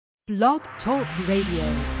Blog Talk Radio.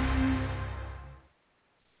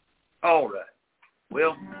 All right.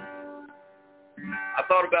 Well, I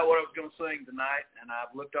thought about what I was going to sing tonight, and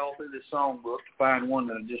I've looked all through this songbook to find one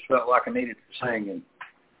that I just felt like I needed to sing. And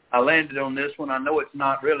I landed on this one. I know it's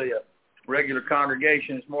not really a regular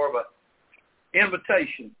congregation. It's more of a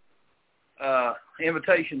invitation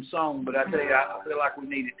song, but I tell you, I feel like we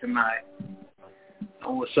need it tonight. I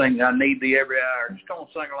want to sing I Need Thee Every Hour. Just come on,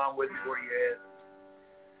 sing along with me where you're at.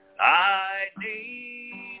 I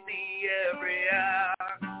need thee every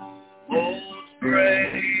hour, most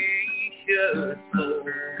gracious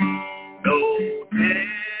Lord. No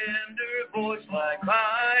tender voice like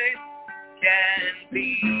mine can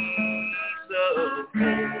be support.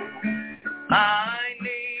 I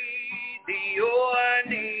need thee, oh, I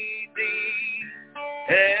need thee.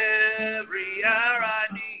 Every hour I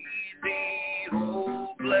need thee.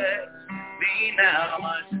 Oh, bless me now,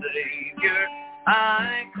 my Savior.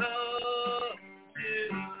 I come to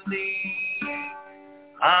thee.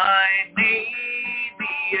 I need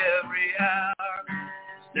thee every hour.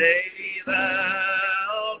 Stay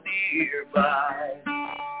thou nearby.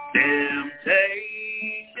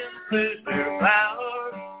 Temptations lose their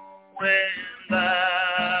power when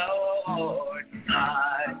thou art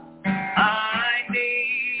nigh. I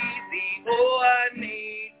need thee, oh, I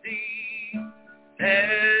need thee.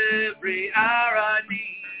 Every hour I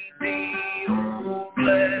need thee. Oh,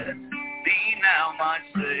 bless thee now, my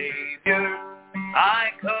Savior.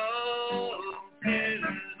 I come to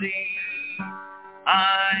thee.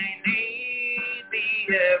 I need thee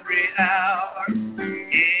every hour.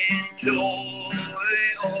 In joy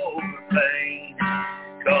over pain,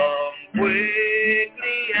 come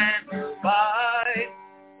quickly and provide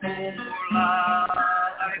for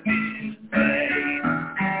life is vain.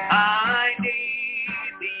 I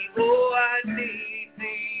need thee, oh, I need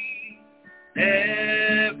thee.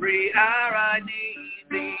 Every hour I need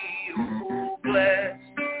thee. Oh, bless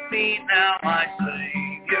me now, my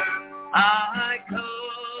Savior. I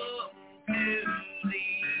come to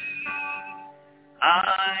thee.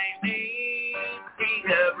 I need thee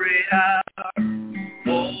every hour.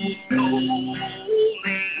 Most holy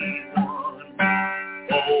one,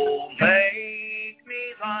 oh, make me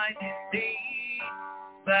find in thee,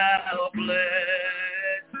 thou blessed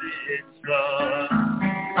Son.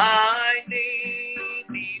 I need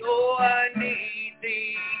thee, oh, I need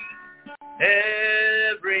thee.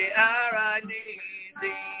 Every hour I need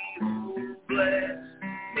thee. Oh, bless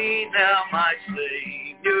me now, my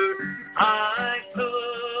Savior. I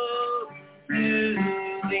come to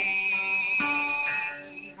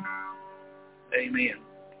thee. Amen.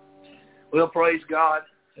 Well, praise God.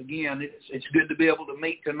 Again, it's good to be able to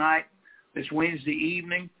meet tonight, this Wednesday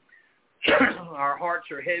evening. Our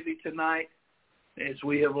hearts are heavy tonight as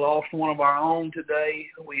we have lost one of our own today.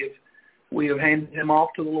 We have handed him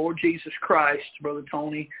off to the Lord Jesus Christ. Brother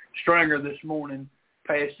Tony Stringer this morning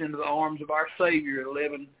passed into the arms of our Savior at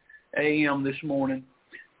 11 a.m. this morning.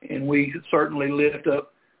 And we certainly lift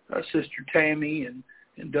up Sister Tammy and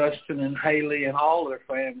Dustin and Haley and all their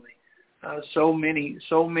family. So many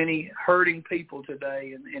hurting people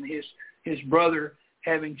today. And his brother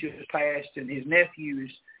having just passed, and his nephew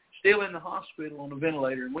is still in the hospital on a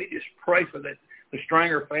ventilator. And we just pray for the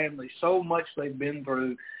Stringer family. So much they've been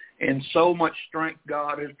through, and so much strength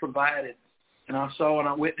God has provided. And I saw and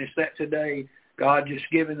I witnessed that today, God just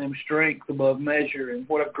giving them strength above measure, and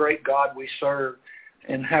what a great God we serve,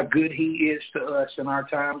 and how good he is to us in our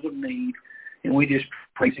times of need. And we just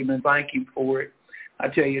praise him and thank him for it. I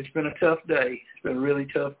tell you, it's been a tough day. It's been a really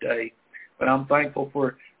tough day. But I'm thankful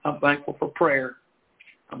for prayer.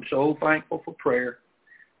 I'm so thankful for prayer.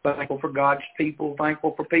 Thankful for God's people.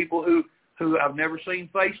 Thankful for people who I've never seen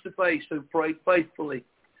face to face, who prayed faithfully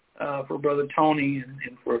for Brother Tony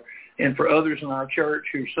and for others in our church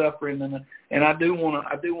who are suffering. And I do want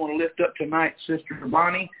to lift up tonight Sister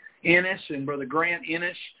Bonnie Ennis and Brother Grant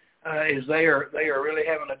Ennis, as they are really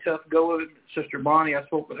having a tough go of it. Sister Bonnie, I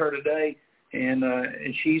spoke with her today, and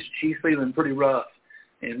she's feeling pretty rough.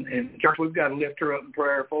 And church, we've got to lift her up in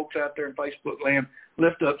prayer. Folks out there in Facebook land,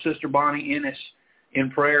 lift up Sister Bonnie Ennis in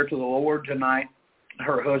prayer to the Lord tonight.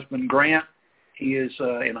 Her husband Grant, he is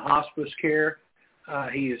in hospice care.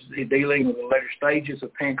 He is dealing with the later stages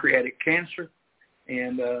of pancreatic cancer,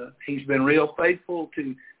 and he's been real faithful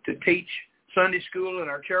to teach Sunday school in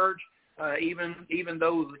our church, even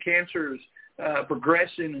though the cancer is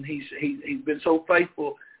progressing, and he's been so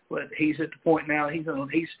faithful. But he's at the point now he's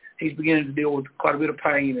beginning to deal with quite a bit of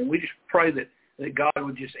pain, and we just pray that God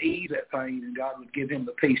would just ease that pain, and God would give him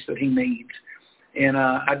the peace that he needs. And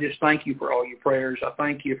I just thank you for all your prayers. I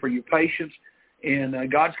thank you for your patience.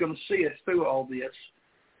 And God's going to see us through all this.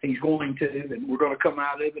 He's going to, and we're going to come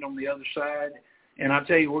out of it on the other side. And I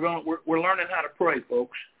tell you, we're learning how to pray,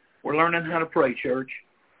 folks. We're learning how to pray, church.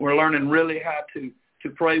 We're learning really how to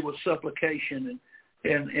pray with supplication,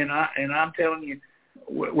 and I'm telling you,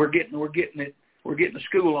 we're getting a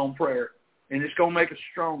school on prayer, and it's going to make us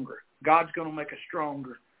stronger. God's going to make us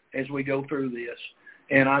stronger as we go through this.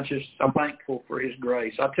 And I'm thankful for His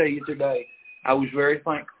grace. I tell you today, I was very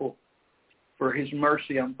thankful for His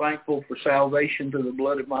mercy. I'm thankful for salvation through the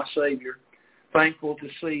blood of my Savior. Thankful to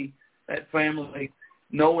see that family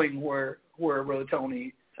knowing where Brother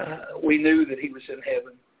Tony, we knew that he was in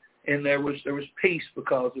heaven. And there was peace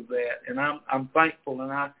because of that. And I'm thankful.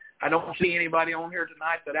 And I don't see anybody on here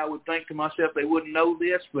tonight that I would think to myself they wouldn't know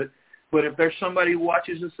this. But if there's somebody who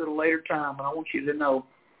watches this at a later time, and I want you to know,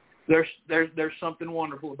 there's something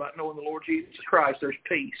wonderful about knowing the Lord Jesus Christ. There's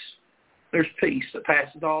peace. There's peace that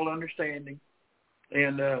passes all understanding.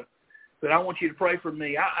 And but I want you to pray for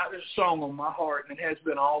me. There's a song on my heart, and it has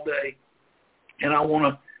been all day. And I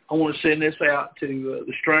want to send this out to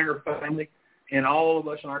the Stringer family and all of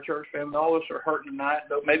us in our church family. All of us are hurting tonight.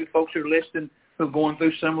 Maybe folks who are listening who are going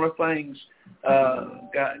through similar things,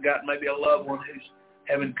 got maybe a loved one who's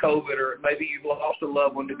having COVID, or maybe you've lost a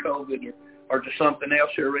loved one to COVID or to something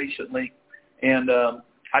else here recently. And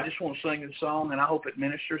I just want to sing this song, and I hope it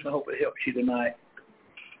ministers, and I hope it helps you tonight.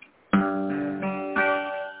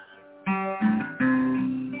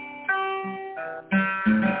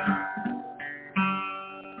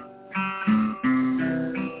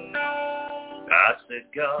 I said,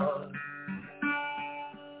 God,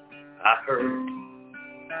 I heard.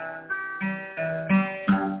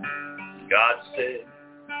 God said,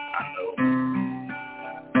 I know.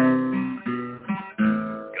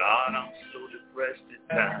 God, I'm so depressed at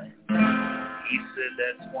times. He said,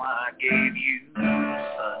 that's why I gave you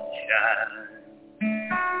sunshine.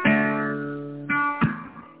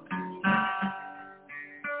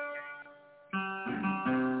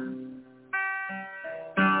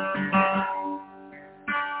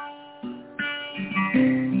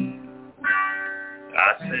 I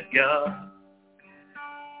said, God,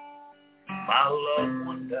 my loved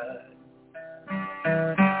one died.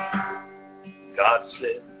 God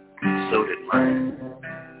said, so did mine.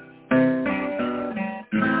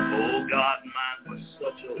 Oh, God, mine was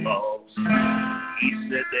such a loss. He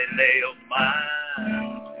said they nailed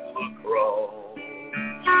mine to a cross.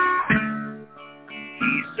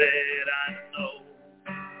 He said, I know,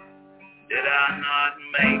 did I not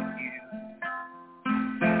make you?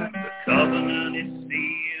 The covenant is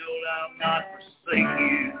sealed, I'll not forsake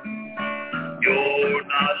you. You're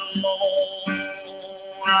not alone,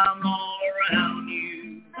 I'm all around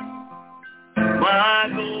you. My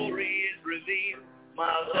glory is revealed,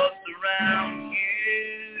 my love surrounds you.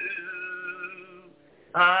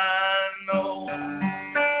 I know.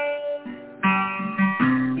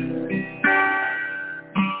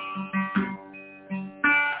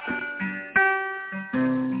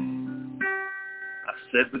 I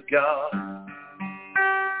said, but God,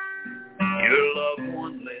 your loved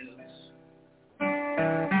one lives.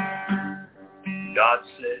 God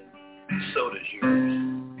said, so does yours.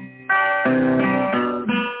 I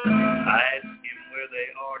asked him where they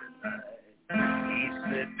are tonight. He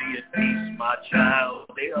said, be at peace, my child,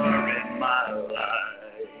 they are in my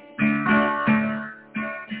life.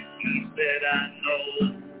 He said, I know,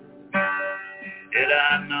 did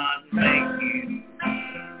I not make you?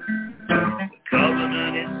 The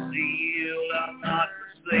covenant is sealed, I'll not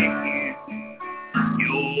forsake you.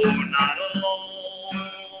 You're not alone,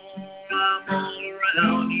 I'm all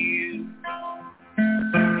around you.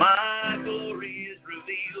 My glory is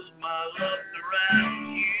revealed, my love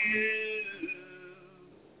surrounds you.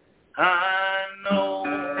 I know.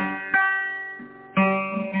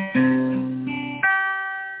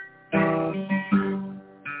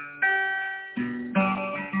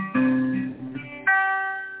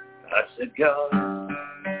 I said, God,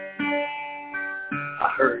 I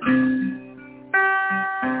heard you.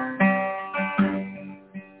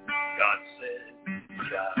 God said,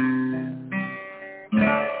 child, I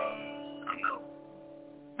know.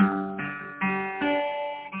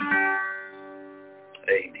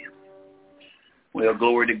 Amen. Well,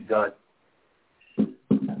 glory to God.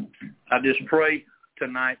 I just pray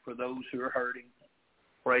tonight for those who are hurting.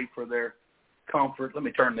 Pray for their comfort. Let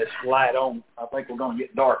me turn this light on. I think we're going to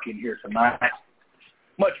get dark in here tonight.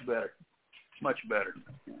 Much better. Much better.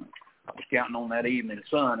 I was counting on that evening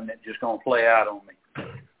sun, and it's just going to play out on me.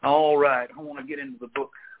 All right. I want to get into the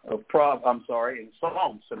book of in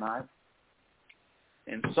Psalms tonight.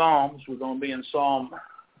 In Psalms, we're going to be in Psalm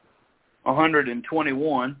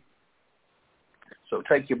 121. So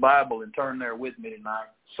take your Bible and turn there with me tonight,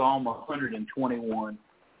 Psalm 121.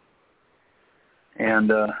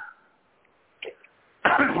 And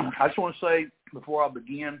I just want to say before I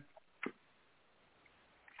begin,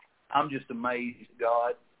 I'm just amazed at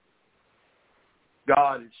God.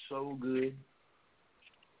 God is so good.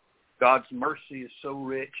 God's mercy is so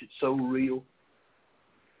rich, it's so real.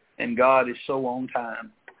 And God is so on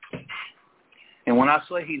time. And when I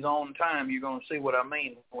say he's on time, you're going to see what I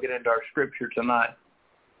mean when we get into our scripture tonight.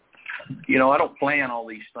 You know, I don't plan all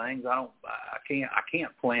these things. I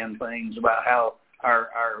can't plan things about how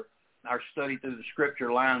our study through the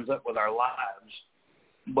scripture lines up with our lives.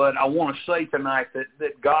 But I want to say tonight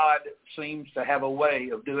that God seems to have a way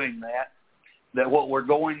of doing that what we're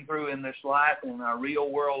going through in this life, in our real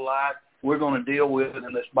world life, we're going to deal with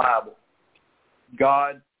in this Bible.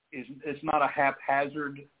 God it's not a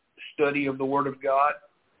haphazard study of the Word of God.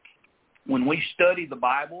 When we study the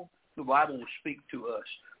Bible will speak to us.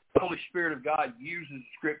 The Holy Spirit of God uses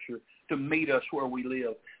Scripture to meet us where we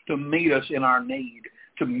live, to meet us in our need,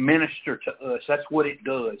 to minister to us. That's what it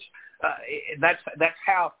does. That's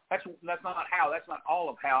not all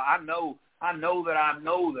of how. I know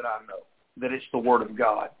that it's the Word of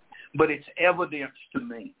God. But it's evidence to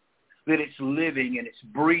me that it's living and it's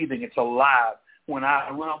breathing, it's alive. When I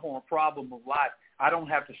run up on a problem of life, I don't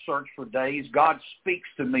have to search for days. God speaks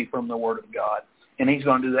to me from the Word of God, and he's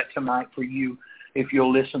going to do that tonight for you if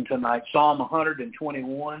you'll listen tonight. Psalm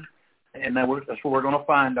 121, and that's where we're going to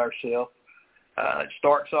find ourselves. It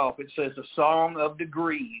starts off, it says, a song of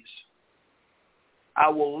degrees. I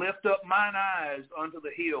will lift up mine eyes unto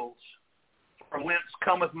the hills, from whence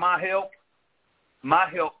cometh my help. My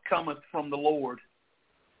help cometh from the Lord,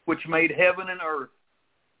 which made heaven and earth.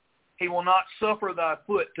 He will not suffer thy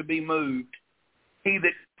foot to be moved. He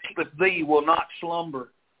that keepeth thee will not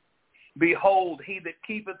slumber. Behold, he that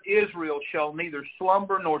keepeth Israel shall neither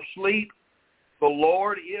slumber nor sleep. The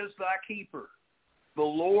Lord is thy keeper. The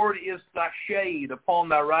Lord is thy shade upon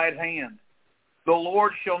thy right hand. The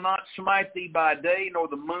Lord shall not smite thee by day, nor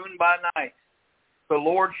the moon by night. The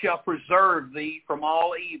Lord shall preserve thee from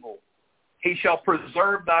all evil. He shall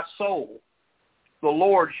preserve thy soul. The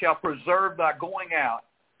Lord shall preserve thy going out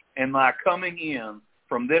and thy coming in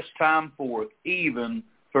from this time forth, even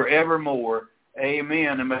forevermore.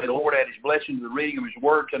 Amen. And may the Lord add his blessing to the reading of his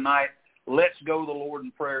word tonight. Let's go to the Lord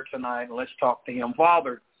in prayer tonight, and let's talk to him.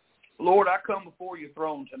 Father, Lord, I come before your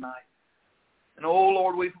throne tonight. And, oh,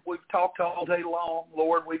 Lord, we've talked all day long.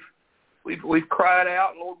 Lord, we've cried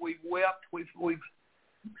out. Lord, we've wept.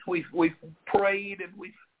 We've prayed, and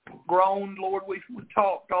we've groaned. Lord, we've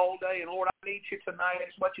talked all day. And, Lord, I need you tonight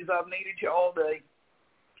as much as I've needed you all day.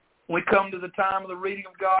 When we come to the time of the reading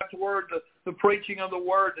of God's word, the preaching of the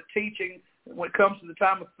word, the teaching, when it comes to the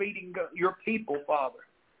time of feeding your people, Father,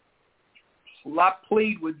 well, I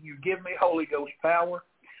plead with you, give me Holy Ghost power.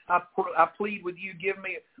 I plead with you, give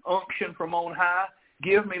me unction from on high.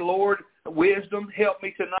 Give me, Lord, wisdom. Help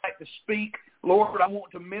me tonight to speak. Lord, I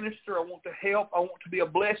want to minister. I want to help. I want to be a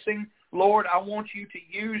blessing. Lord, I want you to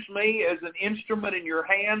use me as an instrument in your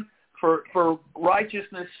hand for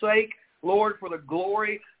righteousness' sake. Lord, for the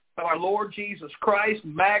glory of our Lord Jesus Christ,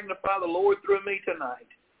 magnify the Lord through me tonight.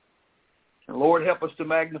 And Lord, help us to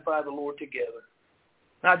magnify the Lord together.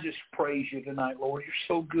 I just praise you tonight, Lord. You're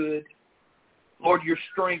so good. Lord, your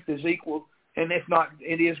strength is equal, and if not,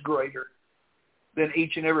 it is greater than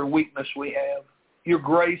each and every weakness we have. Your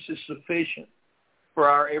grace is sufficient for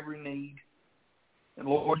our every need. And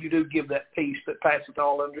Lord, you do give that peace that passeth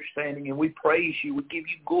all understanding, and we praise you. We give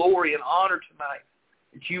you glory and honor tonight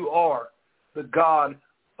that you are the God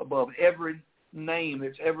above every name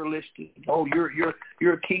that's ever listed. Oh,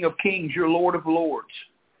 you're King of Kings. You're Lord of Lords.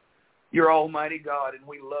 You're Almighty God, and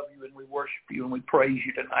we love you, and we worship you, and we praise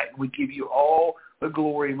you tonight. And we give you all the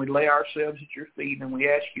glory, and we lay ourselves at your feet, and we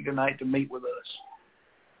ask you tonight to meet with us.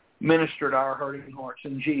 Minister to our hurting hearts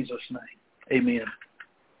in Jesus' name. Amen.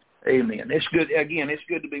 Amen. It's good. Again, it's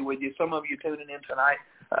good to be with you. Some of you tuning in tonight.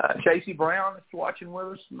 Chasey Brown is watching with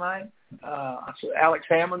us tonight. I see Alex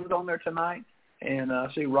Hammond's on there tonight, and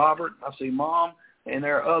I see Robert. I see Mom, and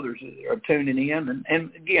there are others that are tuning in.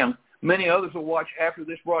 And again, many others will watch after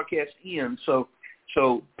this broadcast ends.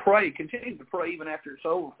 So pray, continue to pray even after it's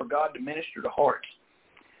over for God to minister to hearts.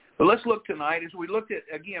 But let's look tonight. As we looked at,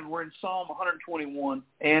 again, we're in Psalm 121,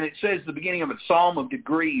 and it says the beginning of it, Psalm of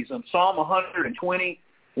degrees. And Psalm 120,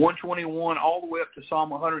 121, all the way up to Psalm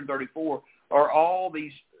 134 are all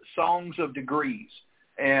these songs of degrees.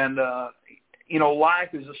 And, life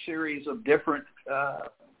is a series of different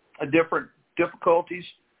difficulties,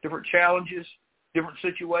 different challenges, different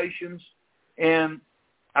situations. And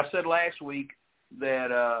I said last week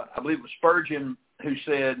that I believe it was Spurgeon who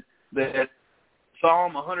said that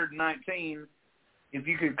Psalm 119, if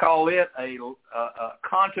you could call it a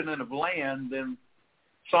continent of land, then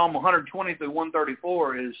Psalm 120 through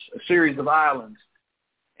 134 is a series of islands.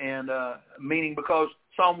 And meaning because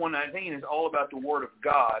Psalm 119 is all about the Word of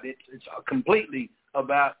God. It's completely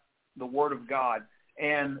about the Word of God.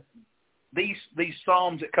 And these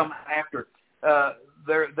psalms that come after,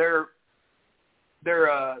 their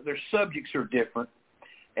subjects are different.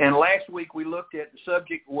 And last week we looked at the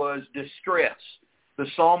subject was distress. The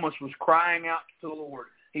psalmist was crying out to the Lord.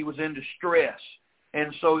 He was in distress.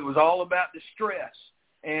 And so it was all about distress.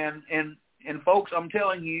 And folks, I'm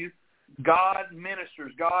telling you, God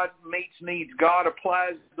ministers. God meets needs. God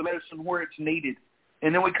applies the medicine where it's needed.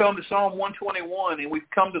 And then we come to Psalm 121, and we've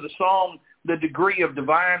come to the psalm, the degree of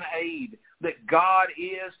divine aid, that God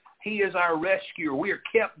is. He is our rescuer. We are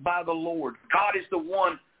kept by the Lord. God is the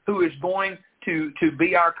one who is going to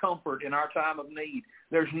be our comfort in our time of need.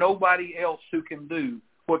 There's nobody else who can do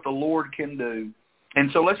what the Lord can do. And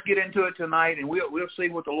so let's get into it tonight, and we'll see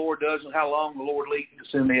what the Lord does and how long the Lord leads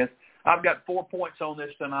us in this. I've got 4 points on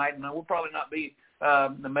this tonight, and we'll probably not be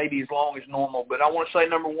maybe as long as normal, but I want to say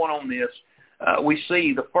number one on this. We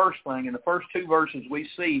see the first thing, in the first 2 verses, we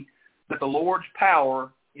see that the Lord's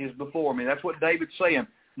power is before me. That's what David's saying.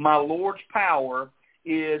 My Lord's power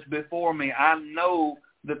is before me. I know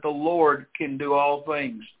that the Lord can do all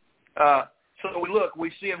things. So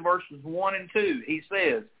we see in verses 1 and 2, he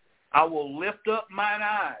says, I will lift up mine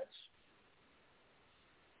eyes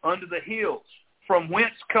unto the hills, from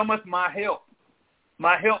whence cometh my help.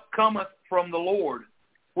 My help cometh from the Lord,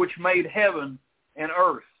 which made heaven and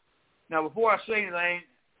earth. Now, before I say anything,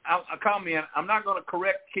 I'll comment, I'm not going to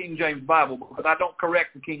correct the King James Bible because I don't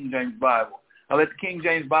correct the King James Bible. I let the King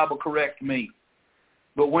James Bible correct me.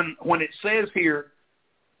 But when it says here,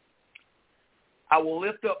 I will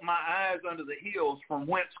lift up my eyes unto the hills, from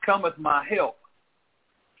whence cometh my help.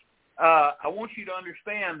 I want you to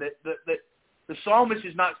understand that the psalmist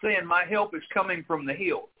is not saying my help is coming from the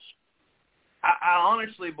hills. I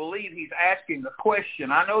honestly believe he's asking a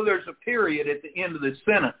question. I know there's a period at the end of this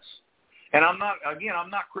sentence. And I'm not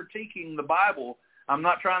critiquing the Bible. I'm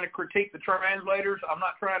not trying to critique the translators. I'm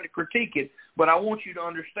not trying to critique it. But I want you to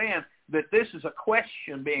understand that this is a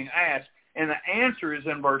question being asked, and the answer is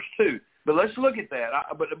in verse 2. But let's look at that.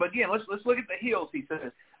 But again, let's look at the hills, he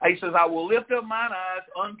says. He says, I will lift up mine eyes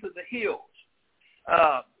unto the hills.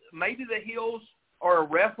 Maybe the hills are a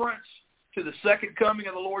reference to the second coming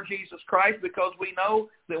of the Lord Jesus Christ, because we know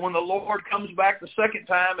that when the Lord comes back the second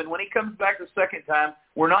time, and when he comes back the second time,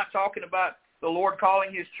 we're not talking about the Lord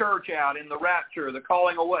calling his church out in the rapture, the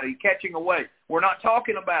calling away, catching away. We're not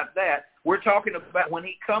talking about that. We're talking about when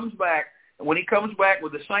he comes back,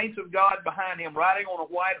 with the saints of God behind him, riding on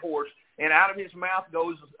a white horse, and out of his mouth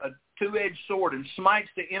goes a two-edged sword and smites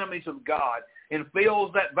the enemies of God and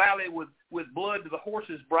fills that valley with blood to the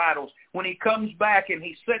horses' bridles. When he comes back and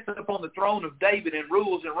he sits upon the throne of David and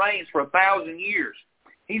rules and reigns for 1,000 years,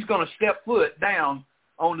 he's going to step foot down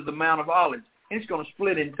onto the Mount of Olives, and it's going to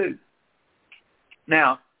split in two.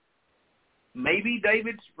 Now, maybe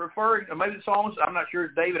David's referring, or maybe the psalmist, I'm not sure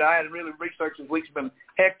it's David. I hadn't really researched this week's been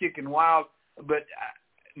hectic and wild, but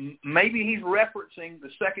maybe he's referencing the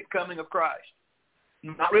second coming of Christ.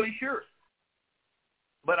 I'm not really sure.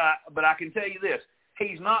 But I can tell you this.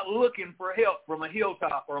 He's not looking for help from a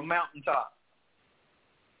hilltop or a mountaintop.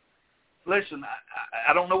 Listen,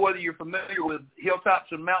 I don't know whether you're familiar with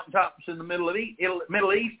hilltops and mountaintops in the Middle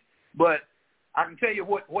East, but I can tell you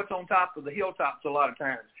what's on top of the hilltops a lot of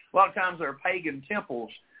times. A lot of times there are pagan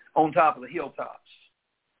temples on top of the hilltops.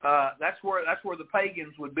 That's where the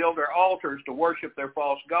pagans would build their altars to worship their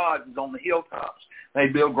false gods, is on the hilltops.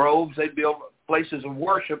 They'd build groves. They'd build places of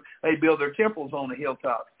worship. They'd build their temples on the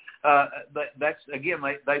hilltops. That's again,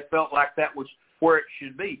 they felt like that was where it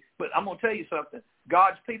should be. But I'm going to tell you something.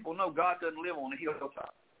 God's people know God doesn't live on a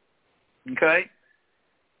hilltop. Okay?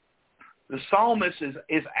 The psalmist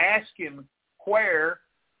is asking where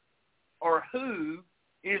or who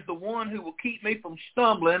is the one who will keep me from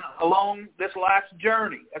stumbling along this life's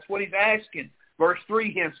journey. That's what he's asking. Verse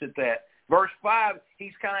 3 hints at that. Verse 5,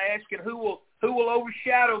 he's kind of asking who will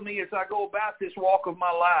overshadow me as I go about this walk of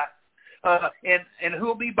my life. And who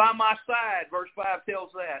will be by my side, verse 5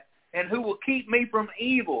 tells that. And who will keep me from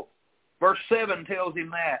evil, verse 7 tells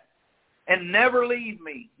him that. And never leave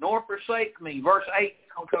me, nor forsake me, verse 8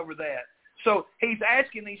 will cover that. So he's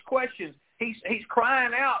asking these questions. He's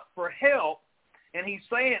crying out for help, and he's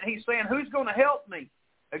saying, who's going to help me?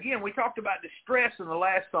 Again, we talked about distress in the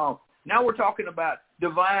last song. Now we're talking about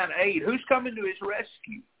divine aid. Who's coming to his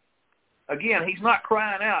rescue? Again, he's not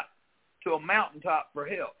crying out to a mountaintop for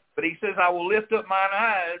help. But he says, I will lift up mine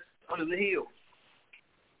eyes unto the hills,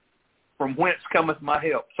 from whence cometh my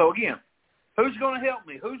help. So again, who's going to help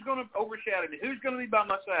me? Who's going to overshadow me? Who's going to be by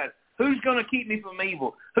my side? Who's going to keep me from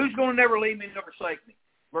evil? Who's going to never leave me, never forsake me?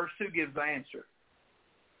 Verse 2 gives the answer.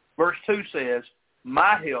 Verse 2 says,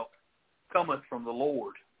 my help cometh from the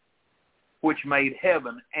Lord, which made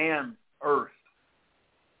heaven and earth.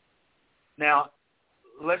 Now,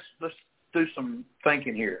 let's do some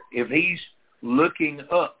thinking here. If he's looking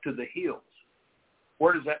up to the hills,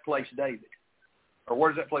 where does that place David? Or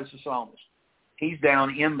where does that place the psalmist? He's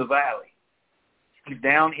down in the valley. He's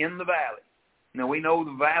down in the valley. Now, we know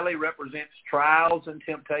the valley represents trials and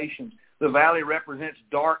temptations. The valley represents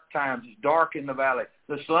dark times. It's dark in the valley.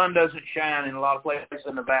 The sun doesn't shine in a lot of places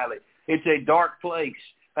in the valley. It's a dark place.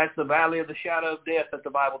 That's the valley of the shadow of death that the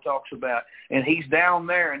Bible talks about. And he's down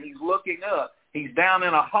there, and he's looking up. He's down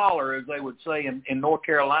in a holler, as they would say in North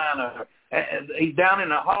Carolina. He's down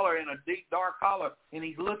in a holler, in a deep, dark holler, and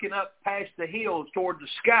he's looking up past the hills toward the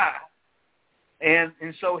sky. And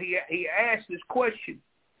so he asked this question.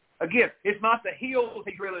 Again, it's not the hills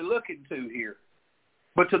he's really looking to here,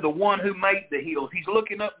 but to the one who made the hills. He's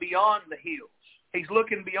looking up beyond the hills. He's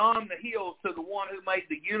looking beyond the hills to the one who made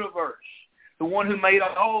the universe, the one who made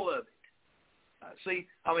all of it.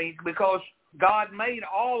 Because God made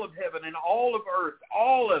all of heaven and all of earth,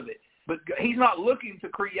 all of it. But he's not looking to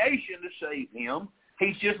creation to save him.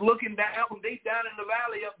 He's just looking down, deep down in the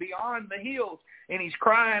valley up beyond the hills, and he's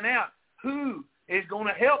crying out, who is going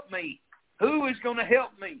to help me? Who is going to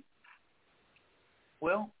help me?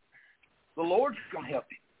 Well, the Lord's going to help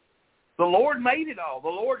him. The Lord made it all. The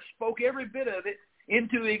Lord spoke every bit of it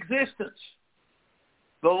into existence.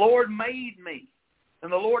 The Lord made me,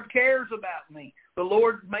 and the Lord cares about me. The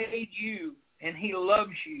Lord made you, and he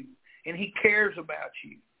loves you, and he cares about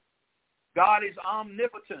you. God is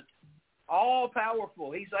omnipotent,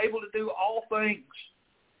 all-powerful. He's able to do all things.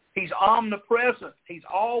 He's omnipresent. He's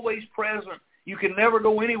always present. You can never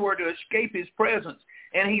go anywhere to escape his presence.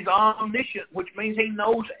 And he's omniscient, which means he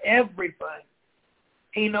knows everything.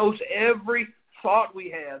 He knows every thought we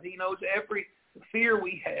have. He knows every fear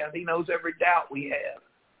we have. He knows every doubt we have.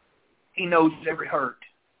 He knows every hurt.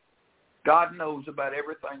 God knows about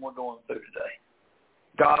everything we're going through today.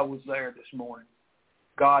 God was there this morning.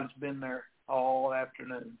 God's been there all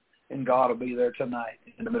afternoon. And God will be there tonight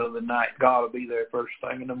in the middle of the night. God will be there first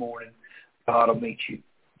thing in the morning. God will meet you.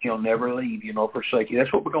 He'll never leave you nor forsake you.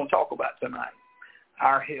 That's what we're going to talk about tonight.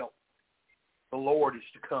 Our help. The Lord is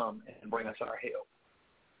to come and bring us our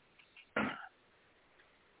help.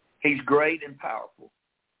 He's great and powerful.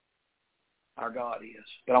 Our God is.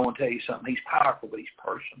 But I want to tell you something. He's powerful, but he's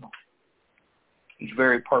personal. He's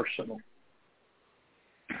very personal.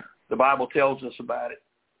 The Bible tells us about it.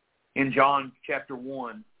 In John chapter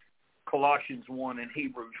 1, Colossians 1, and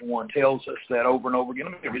Hebrews 1 tells us that over and over again.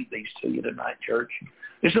 Let me read these to you tonight, church.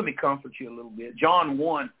 Just let me comfort you a little bit. John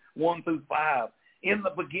 1, 1 through 5. In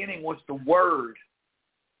the beginning was the Word,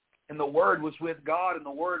 and the Word was with God, and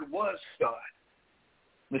the Word was God.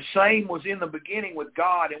 The same was in the beginning with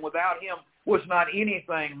God, and without him was not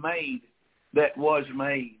anything made that was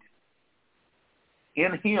made.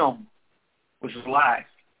 In him was life,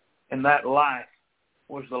 and that life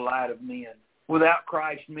was the light of men. Without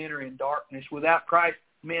Christ, men are in darkness. Without Christ,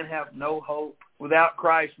 men have no hope. Without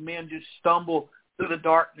Christ, men just stumble through the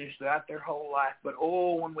darkness throughout their whole life. But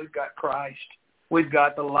when we've got Christ, we've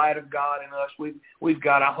got the light of God in us. We've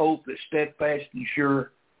got a hope that's steadfast and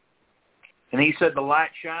sure. And he said, the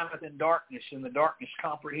light shineth in darkness, and the darkness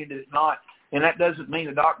comprehended it not. And that doesn't mean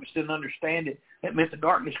the darkness didn't understand it. It meant the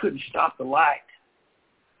darkness couldn't stop the light.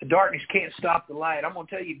 The darkness can't stop the light. I'm going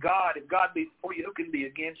to tell you, God, if God be for you, who can be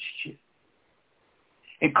against you?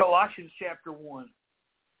 In Colossians chapter 1,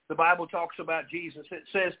 the Bible talks about Jesus. It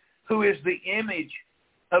says, who is the image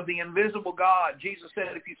of the invisible God. Jesus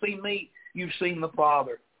said, if you've seen me, you've seen the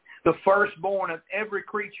Father. The firstborn of every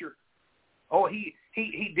creature. Oh, he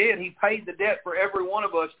did. He paid the debt for every one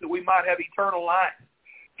of us that we might have eternal life.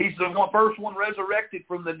 He's the first one resurrected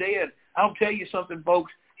from the dead. I'll tell you something,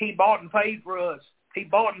 folks. He bought and paid for us. He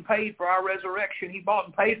bought and paid for our resurrection. He bought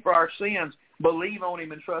and paid for our sins. Believe on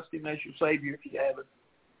him and trust him as your Savior if you haven't.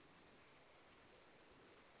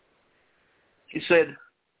 He said,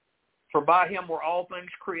 for by him were all things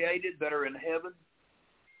created that are in heaven,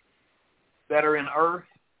 that are in earth,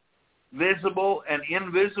 visible and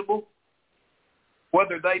invisible,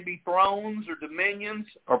 whether they be thrones or dominions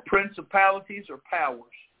or principalities or powers.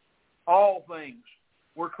 All things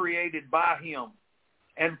were created by him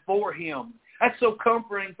and for him. That's so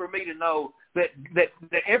comforting for me to know that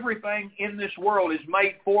everything in this world is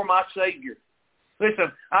made for my Savior.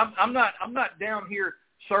 Listen, I'm not down here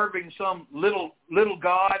serving some little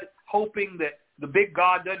God, hoping that the big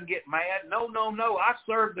God doesn't get mad. No. I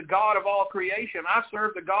serve the God of all creation. I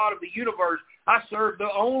serve the God of the universe. I serve the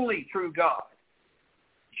only true God,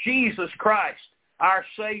 Jesus Christ, our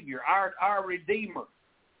Savior, our Redeemer.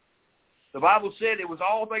 The Bible said it was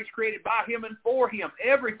all things created by Him and for Him,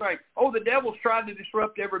 everything. Oh, the devil's trying to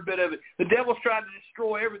disrupt every bit of it. The devil's trying to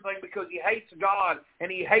destroy everything because he hates God and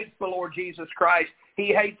he hates the Lord Jesus Christ.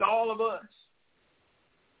 He hates all of us.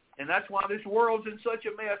 And that's why this world's in such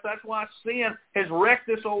a mess. That's why sin has wrecked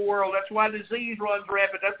this whole world. That's why disease runs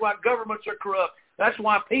rampant. That's why governments are corrupt. That's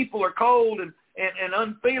why people are cold and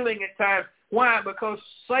unfeeling at times. Why? Because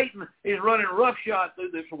Satan is running roughshod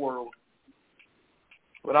through this world.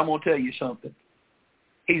 But I'm going to tell you something.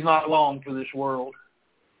 He's not long for this world.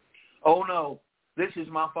 Oh, no. This is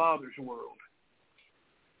my Father's world.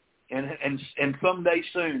 And someday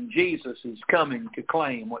soon, Jesus is coming to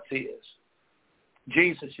claim what's His.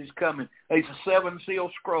 Jesus is coming. There's a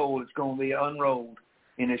 7-seal scroll that's going to be unrolled,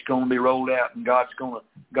 and it's going to be rolled out, and God's going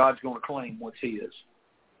to claim what's His.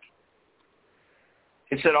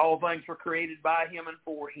 It said all things were created by Him and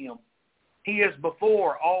for Him. He is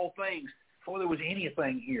before all things. Before there was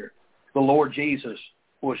anything here, the Lord Jesus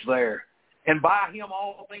was there. And by Him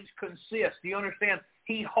all things consist. Do you understand?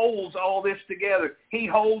 He holds all this together. He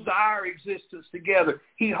holds our existence together.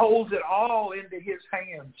 He holds it all into His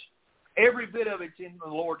hands. Every bit of it's in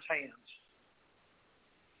the Lord's hands.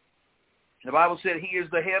 The Bible said He is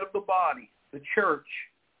the head of the body, the church,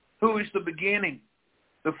 who is the beginning,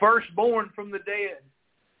 the firstborn from the dead,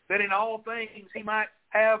 that in all things He might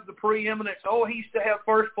have the preeminence. Oh, He's to have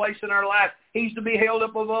first place in our life. He's to be held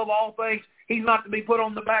up above all things. He's not to be put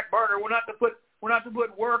on the back burner. We're not to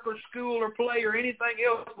put work or school or play or anything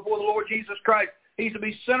else before the Lord Jesus Christ. He's to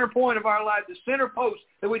be center point of our life, the center post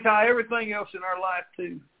that we tie everything else in our life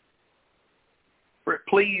to. For it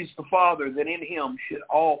pleased the Father that in Him should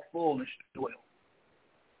all fullness dwell.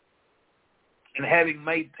 And having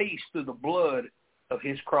made peace through the blood of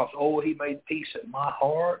His cross. Oh, He made peace in my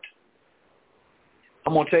heart.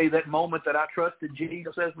 I'm going to tell you, that moment that I trusted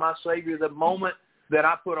Jesus as my Savior, the moment that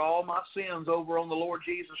I put all my sins over on the Lord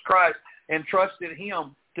Jesus Christ and trusted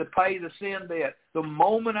Him to pay the sin debt, the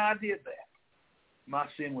moment I did that, my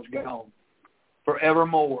sin was gone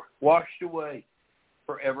forevermore, washed away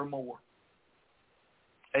forevermore.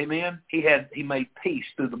 Amen? He made peace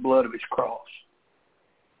through the blood of His cross.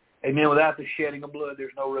 Amen? Without the shedding of blood,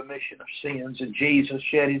 there's no remission of sins. And Jesus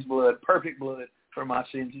shed His blood, perfect blood, for my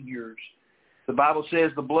sins and yours. The Bible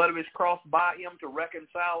says the blood of His cross by Him to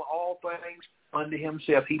reconcile all things unto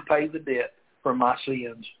Himself. He paid the debt for my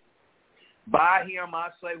sins. By Him, I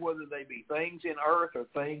say, whether they be things in earth or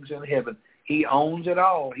things in heaven, He owns it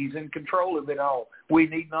all. He's in control of it all. We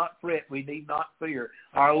need not fret. We need not fear.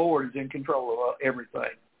 Our Lord is in control of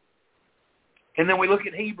everything. And then we look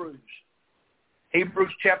at Hebrews.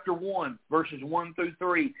 Hebrews chapter 1, verses 1 through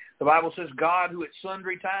 3. The Bible says, God, who at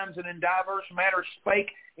sundry times and in diverse matters spake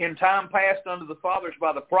in time past unto the fathers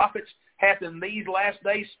by the prophets, hath in these last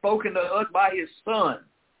days spoken to us by His Son,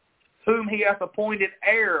 whom He hath appointed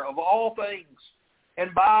heir of all things,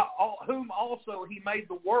 and by whom also He made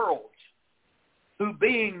the worlds, who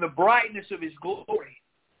being the brightness of His glory.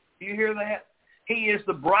 Do you hear that? He is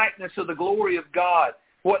the brightness of the glory of God.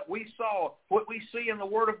 What we saw, what we see in the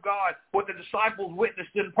Word of God, what the disciples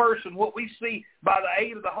witnessed in person, what we see by the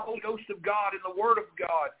aid of the Holy Ghost of God in the Word of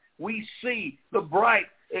God, we see the bright,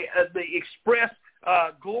 the express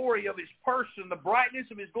glory of His person, the brightness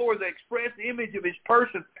of His glory, the express image of His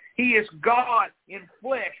person. He is God in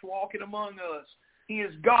flesh walking among us. He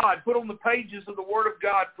is God put on the pages of the Word of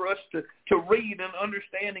God for us to read and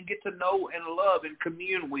understand and get to know and love and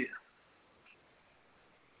commune with.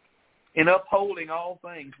 In upholding all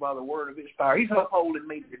things by the word of His power. He's upholding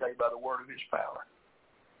me today by the word of His power.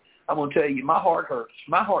 I'm going to tell you, my heart hurts.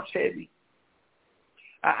 My heart's heavy.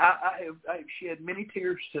 I have shed many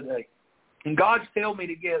tears today. And God's held me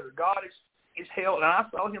together. God is held. And I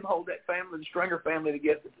saw Him hold that family, the Stringer family,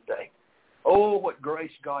 together today. Oh, what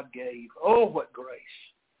grace God gave. Oh, what grace.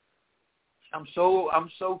 I'm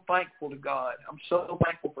so thankful to God. I'm so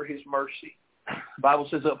thankful for His mercy. The Bible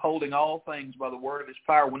says, upholding all things by the word of His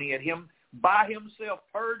power, when He had by Himself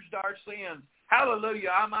purged our sins.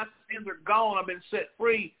 Hallelujah. My sins are gone. I've been set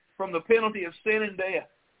free from the penalty of sin and death.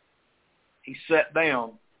 He sat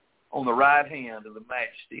down on the right hand of the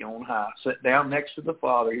Majesty on high, sat down next to the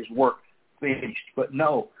Father, His work finished. But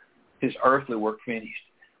no, His earthly work finished.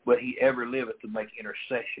 But He ever liveth to make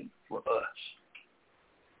intercession for us.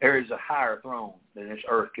 There is a higher throne than this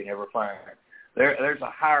earth can ever find. There's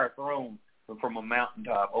a higher throne from a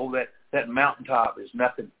mountaintop. Oh, that mountaintop is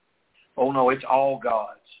nothing. Oh, no, it's all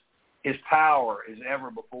God's. His power is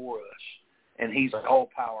ever before us, and He's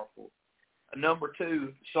all-powerful. Number 2,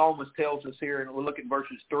 the psalmist tells us here, and we'll look at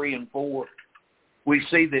verses 3 and 4. We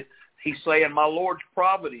see that he's saying, my Lord's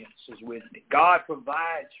providence is with me. God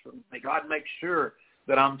provides for me. God makes sure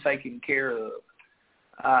that I'm taken care of.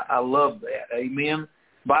 I love that. Amen.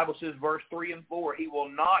 The Bible says, verse 3 and 4, He will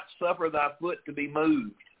not suffer thy foot to be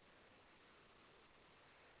moved.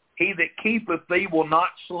 He that keepeth thee will not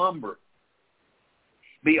slumber.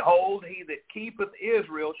 Behold, he that keepeth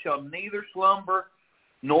Israel shall neither slumber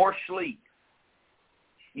nor sleep.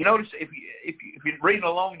 You notice, if you're reading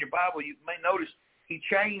along in your Bible, you may notice he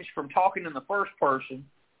changed from talking in the first person,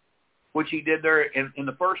 which he did there in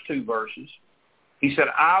the first 2 verses. He said,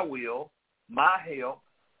 I will, my help.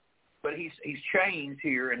 But he's changed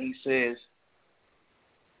here, and he says,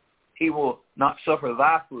 He will not suffer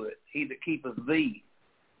thy foot. He that keepeth thee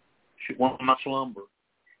will not slumber.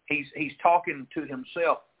 He's talking to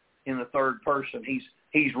himself in the third person.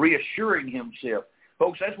 He's reassuring himself.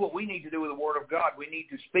 Folks, that's what we need to do with the Word of God. We need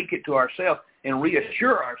to speak it to ourselves and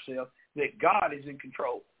reassure ourselves that God is in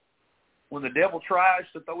control. When the devil tries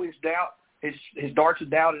to throw his doubt, his darts of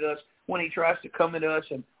doubt at us, when he tries to come at us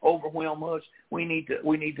and overwhelm us, we need to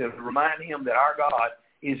remind him that our God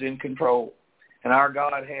is in control. And our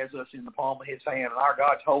God has us in the palm of His hand, and our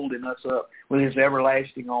God's holding us up with His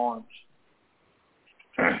everlasting arms.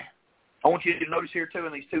 I want you to notice here, too,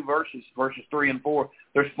 in these 2 verses, verses 3 and 4,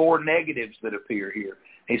 there's 4 negatives that appear here.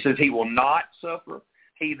 He says, He will not suffer.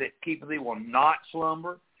 He that keepeth thee will not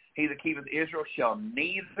slumber. He that keepeth Israel shall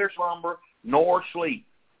neither slumber nor sleep.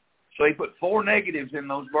 So he put 4 negatives in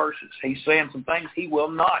those verses. He's saying some things He will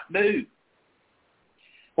not do.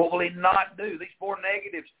 What will He not do? These 4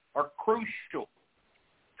 negatives are crucial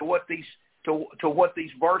to what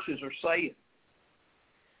these verses are saying.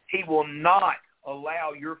 He will not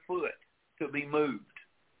allow your foot to be moved.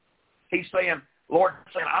 He's saying, Lord,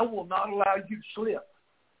 I will not allow you to slip.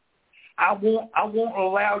 I won't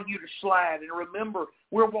allow you to slide. And remember,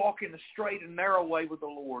 we're walking the straight and narrow way with the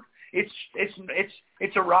Lord. It's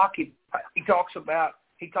a rocky. He talks about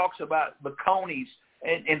the conies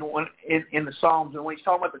in the Psalms, and when he's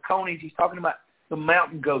talking about the conies, he's talking about the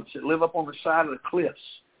mountain goats that live up on the side of the cliffs.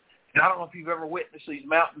 And I don't know if you've ever witnessed these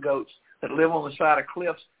mountain goats that live on the side of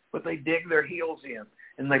cliffs, but they dig their heels in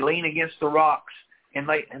and they lean against the rocks and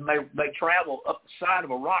they travel up the side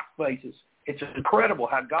of a rock faces. It's incredible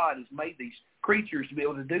how God has made these creatures to be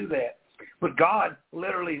able to do that. But God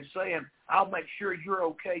literally is saying, I'll make sure you're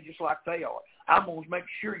okay just like they are. I'm going to make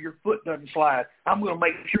sure your foot doesn't slide. I'm going to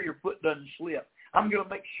make sure your foot doesn't slip. I'm going to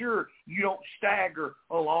make sure you don't stagger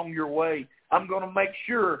along your way. I'm going to make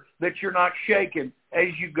sure that you're not shaken as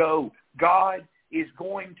you go. God is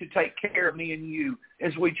going to take care of me and you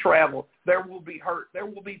as we travel. There will be hurt. There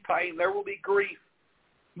will be pain. There will be grief.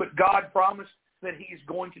 But God promised that He is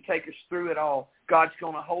going to take us through it all. God's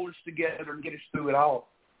going to hold us together and get us through it all.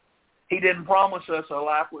 He didn't promise us a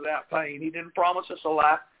life without pain. He didn't promise us a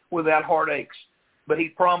life without heartaches. But He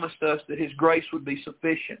promised us that His grace would be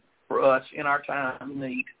sufficient for us in our time of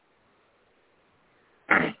need.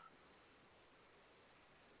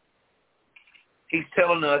 He's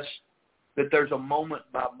telling us that there's a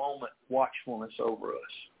moment-by-moment watchfulness over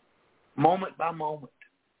us. Moment by moment.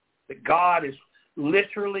 That God is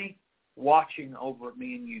literally watching over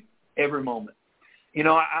me and you every moment. You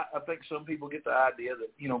know, I think some people get the idea that,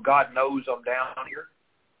 you know, God knows I'm down here.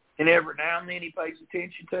 And every now and then He pays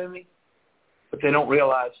attention to me. But they don't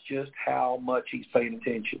realize just how much He's paying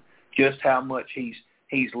attention. Just how much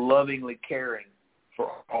He's lovingly caring for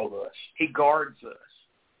all of us. He guards us.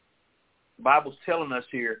 The Bible's telling us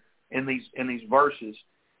here in these verses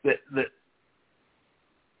that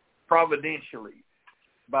providentially,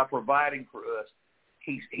 by providing for us,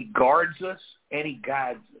 He guards us and He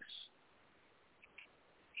guides us.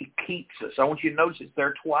 He keeps us. I want you to notice it's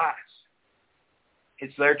there twice.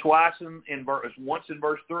 It's there twice once in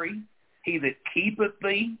verse 3. He that keepeth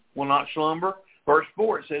thee will not slumber. Verse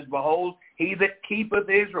 4, it says, Behold, he that keepeth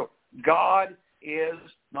Israel. God is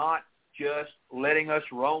not just letting us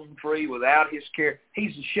roam free without His care.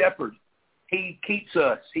 He's a shepherd. He keeps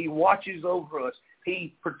us. He watches over us.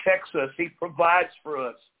 He protects us. He provides for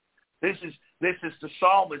us. This is the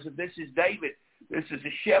psalmist. This is David. This is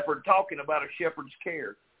a shepherd talking about a shepherd's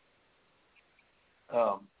care.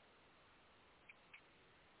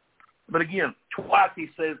 But again, twice he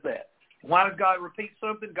says that. Why does God repeat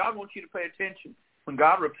something? God wants you to pay attention. When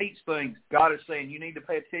God repeats things, God is saying, you need to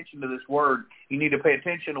pay attention to this word. You need to pay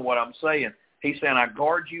attention to what I'm saying. He's saying, I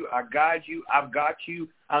guard you, I guide you, I've got you,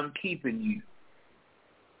 I'm keeping you.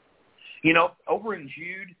 You know, over in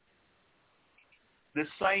Jude, the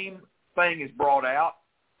same thing is brought out.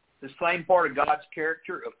 The same part of God's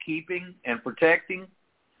character of keeping and protecting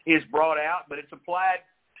is brought out, but it's applied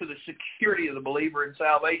to the security of the believer in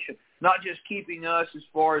salvation. Not just keeping us as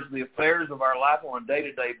far as the affairs of our life on a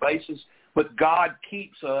day-to-day basis, but God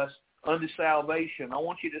keeps us unto salvation. I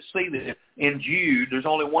want you to see this in Jude. There's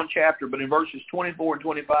only one chapter, but in verses 24 and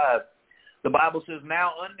 25, the Bible says,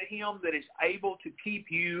 now unto him that is able to keep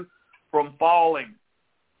you from falling.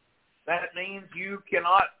 That means you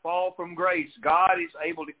cannot fall from grace. God is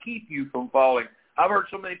able to keep you from falling. I've heard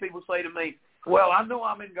so many people say to me, well, I know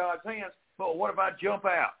I'm in God's hands, but what if I jump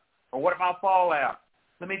out? Or what if I fall out?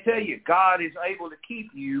 Let me tell you, God is able to keep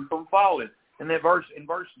you from falling. And that verse, in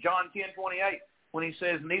John 10:28, when he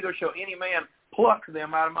says, neither shall any man pluck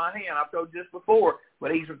them out of my hand. I've told you this before,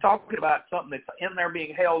 but he's talking about something that's in there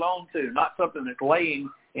being held on to, not something that's laying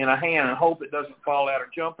in a hand and hope it doesn't fall out or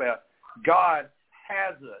jump out. God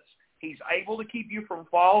has us. He's able to keep you from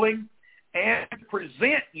falling and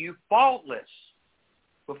present you faultless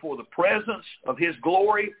before the presence of his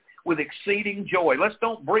glory with exceeding joy. Let's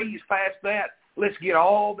don't breeze past that. Let's get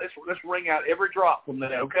all this. Let's wring out every drop from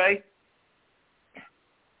that, okay?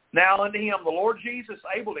 Now unto him, the Lord Jesus,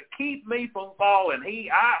 able to keep me from falling.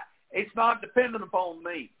 It's not dependent upon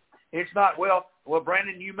me. It's not, well,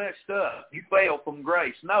 Brandon, you messed up. You failed from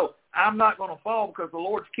grace. No, I'm not going to fall because the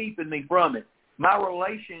Lord's keeping me from it. My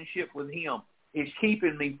relationship with him is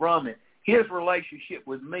keeping me from it. His relationship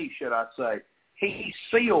with me, should I say. He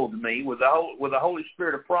sealed me with the Holy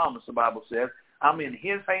Spirit of promise, the Bible says. I'm in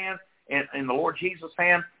his hand, and in the Lord Jesus'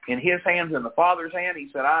 hand, in his hands and the Father's hand. He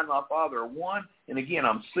said, I and my Father are one. And again,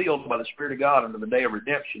 I'm sealed by the Spirit of God unto the day of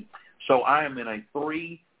redemption. So I am in a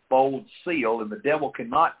threefold seal, and the devil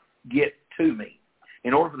cannot get to me.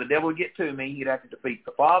 In order for the devil to get to me, he'd have to defeat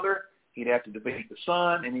the Father, he'd have to defeat the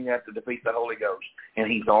Son, and he'd have to defeat the Holy Ghost.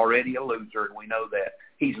 And he's already a loser, and we know that.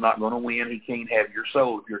 He's not going to win. He can't have your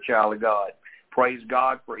soul if you're a child of God. Praise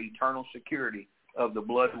God for eternal security of the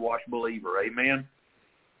blood-washed believer. Amen?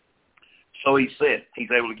 So he said, he's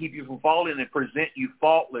able to keep you from falling and present you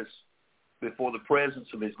faultless before the presence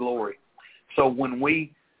of his glory. So when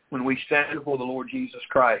we stand before the Lord Jesus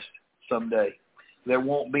Christ someday, there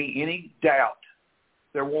won't be any doubt.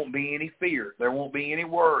 There won't be any fear. There won't be any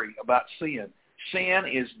worry about sin. Sin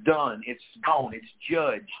is done. It's gone. It's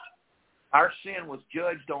judged. Our sin was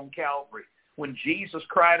judged on Calvary. When Jesus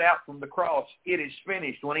cried out from the cross, it is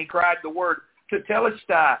finished. When he cried the word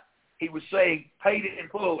tetelestai, he was saying, paid it in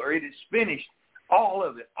full, or it is finished. All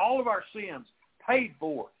of it, all of our sins, paid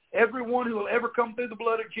for. Everyone who will ever come through the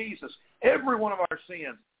blood of Jesus, every one of our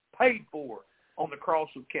sins, paid for on the cross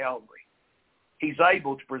of Calvary. He's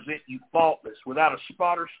able to present you faultless, without a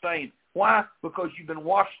spot or stain. Why? Because you've been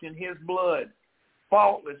washed in his blood,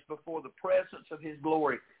 faultless before the presence of his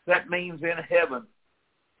glory. That means in heaven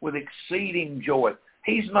with exceeding joy.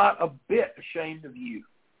 He's not a bit ashamed of you.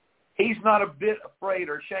 He's not a bit afraid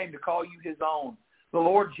or ashamed to call you his own. The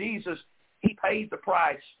Lord Jesus, he paid the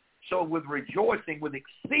price. So with rejoicing, with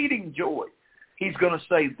exceeding joy, he's going to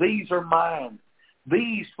say, these are mine.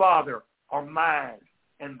 These, Father, are mine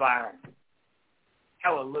and thine.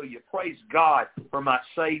 Hallelujah. Praise God for my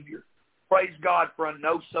Savior. Praise God for a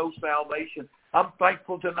no-so salvation. I'm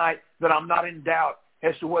thankful tonight that I'm not in doubt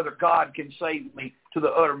as to whether God can save me to the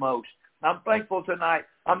uttermost. I'm thankful tonight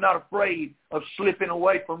I'm not afraid of slipping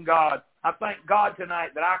away from God. I thank God tonight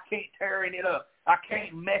that I can't tear it up. I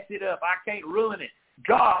can't mess it up. I can't ruin it.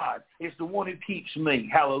 God is the one who keeps me.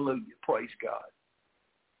 Hallelujah. Praise God.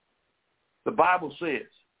 The Bible says,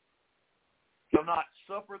 shall not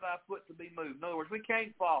suffer thy foot to be moved. In other words, we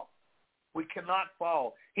can't fall. We cannot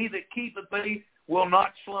fall. He that keepeth thee will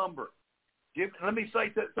not slumber. Let me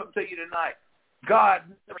say something to you tonight. God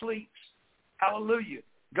never sleeps. Hallelujah.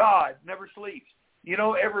 God never sleeps. There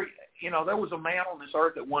was a man on this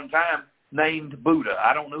earth at one time named Buddha.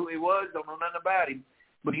 I don't know who he was. Don't know nothing about him.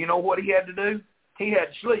 But you know what he had to do? He had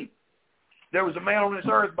to sleep. There was a man on this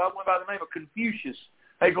earth by the name of Confucius.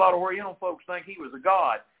 There's a lot of Oriental folks think he was a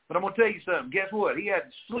god. But I'm going to tell you something. Guess what? He had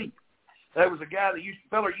to sleep. There was a guy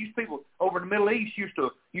that people over in the Middle East used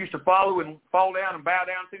to follow and fall down and bow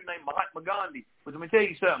down to named Mahatma Gandhi. But let me tell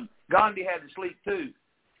you something. Gandhi had to sleep too.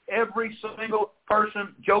 Every single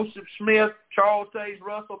person, Joseph Smith, Charles Taze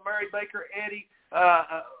Russell, Mary Baker Eddy,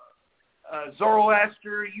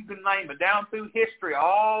 Zoroaster, you can name it, down through history,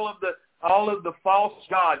 all of the false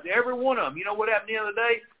gods, every one of them. You know what happened the other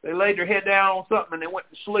day? They laid their head down on something and they went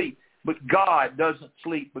to sleep. But God doesn't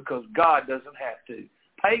sleep because God doesn't have to.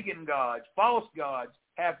 Pagan gods, false gods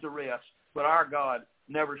have to rest, but our God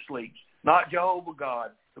never sleeps. Not Jehovah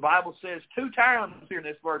God. The Bible says 2 times here in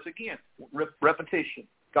this verse, again, repetition.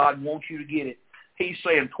 God wants you to get it. He's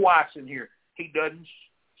saying twice in here, he doesn't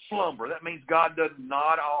slumber. That means God doesn't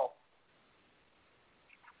nod off.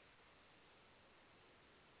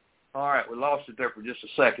 All right, we lost it there for just a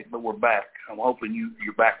second, but we're back. I'm hoping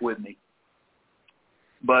you're back with me.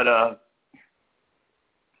 But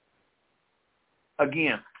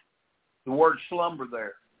again, the word slumber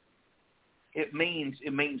there, it means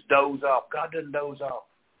doze off. God doesn't doze off.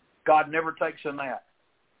 God never takes a nap.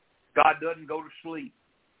 God doesn't go to sleep.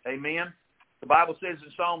 Amen? The Bible says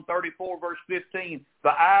in Psalm 34, verse 15, the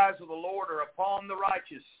eyes of the Lord are upon the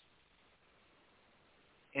righteous,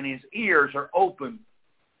 and his ears are open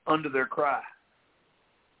unto their cry.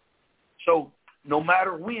 So no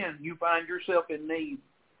matter when you find yourself in need,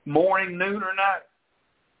 morning, noon, or night,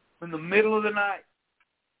 in the middle of the night,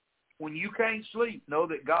 when you can't sleep, know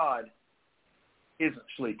that God isn't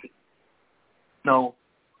sleeping. No.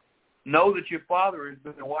 Know that your Father has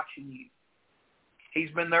been watching you. He's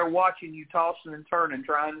been there watching you, tossing and turning,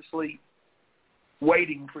 trying to sleep,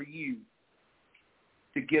 waiting for you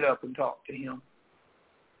to get up and talk to him.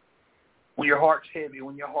 When your heart's heavy,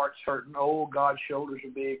 when your heart's hurting, oh, God's shoulders are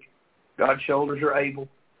big. God's shoulders are able.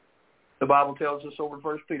 The Bible tells us over in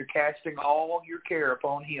 1 Peter, casting all your care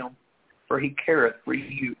upon him, for he careth for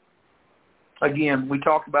you. Again, we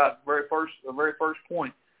talked about the very first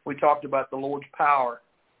point. We talked about the Lord's power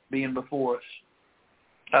being before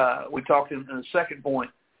us. We talked in the second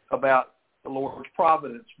point about the Lord's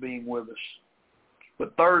providence being with us.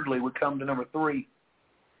 But thirdly, we come to number 3.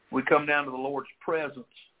 We come down to the Lord's presence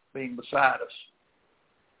being beside us.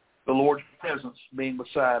 The Lord's presence being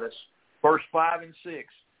beside us. Verse 5 and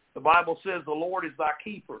 6, the Bible says, the Lord is thy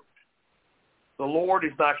keeper. The Lord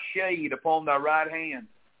is thy shade upon thy right hand.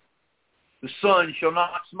 The sun shall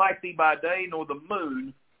not smite thee by day, nor the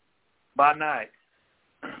moon by night.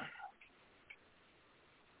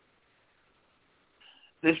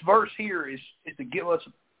 This verse here is to give us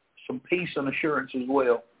some peace and assurance as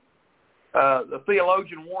well. The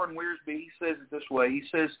theologian Warren Wiersbe, he says it this way.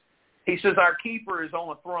 He says our keeper is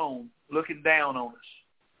on a throne looking down on us,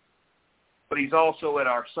 but he's also at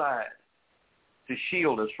our side to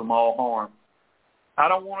shield us from all harm. I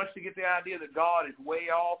don't want us to get the idea that God is way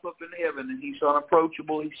off up in heaven and he's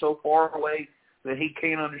unapproachable. He's so far away that he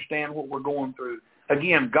can't understand what we're going through.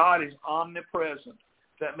 Again, God is omnipresent.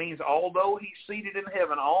 That means although he's seated in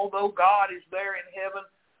heaven, although God is there in heaven,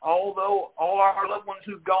 although all our loved ones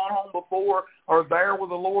who've gone home before are there with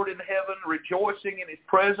the Lord in heaven, rejoicing in his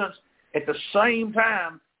presence, at the same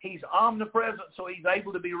time, he's omnipresent, so he's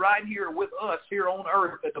able to be right here with us here on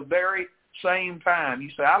earth at the very same time. You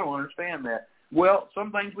say, I don't understand that. Well,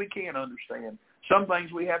 some things we can't understand. Some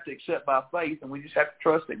things we have to accept by faith, and we just have to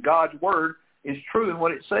trust that God's word is true in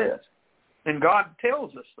what it says. And God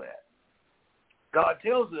tells us that. God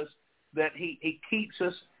tells us that he keeps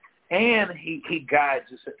us and he guides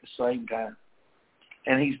us at the same time.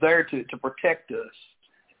 And he's there to protect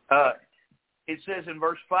us. It says in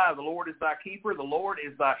verse 5, the Lord is thy keeper, the Lord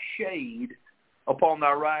is thy shade upon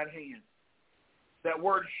thy right hand. That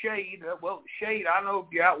word shade, shade, I know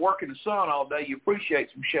if you're out working the sun all day, you appreciate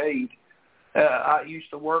some shade. I used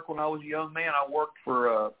to work when I was a young man. I worked for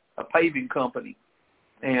a paving company,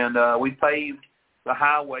 and we paved the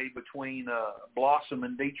highway between Blossom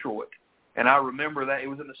and Detroit. And I remember that it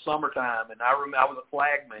was in the summertime, and I was a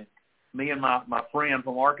flagman. Me and my friend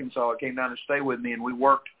from Arkansas came down to stay with me, and we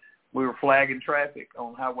were flagging traffic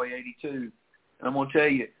on Highway 82. And I'm going to tell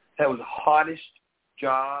you, that was the hottest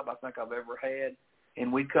job I think I've ever had.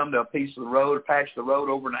 And we'd come to a piece of the road, patch the road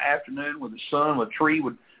over in the afternoon with the sun, with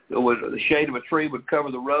the shade of a tree would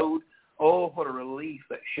cover the road. Oh, what a relief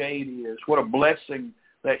that shade is. What a blessing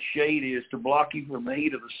that shade is to block you from the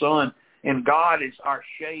heat of the sun. And God is our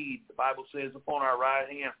shade, the Bible says, upon our right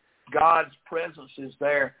hand. God's presence is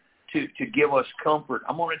there to give us comfort.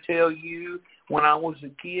 I'm going to tell you, when I was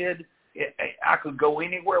a kid, I could go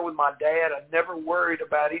anywhere with my dad. I never worried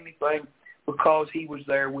about anything because he was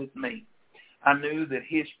there with me. I knew that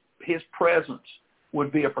his presence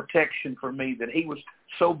would be a protection for me, that he was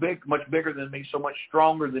so big, much bigger than me, so much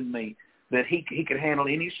stronger than me, that he could handle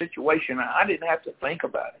any situation. I didn't have to think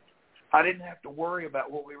about it. I didn't have to worry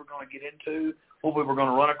about what we were going to get into, what we were going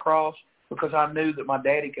to run across, because I knew that my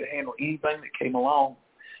daddy could handle anything that came along.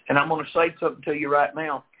 And I'm going to say something to you right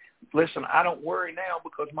now. Listen, I don't worry now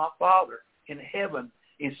because my Father in heaven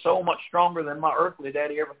is so much stronger than my earthly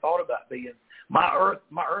daddy ever thought about being. My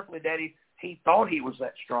earthly daddy, he thought he was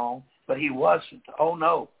that strong, but he wasn't. Oh,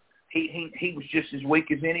 no. He was just as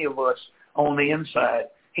weak as any of us on the inside.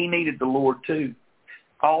 He needed the Lord too.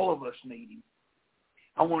 All of us need him.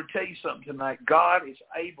 I want to tell you something tonight. God is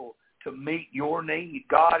able to meet your need.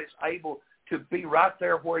 God is able to be right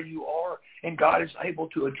there where you are, and God is able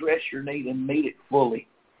to address your need and meet it fully.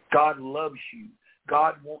 God loves you.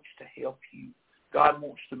 God wants to help you. God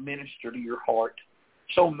wants to minister to your heart.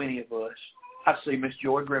 So many of us. I see Miss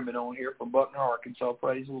Joy Grimmin on here from Buckner, Arkansas.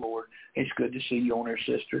 Praise the Lord. It's good to see you on there,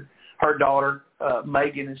 sister. Her daughter,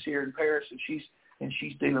 Megan, is here in Paris, and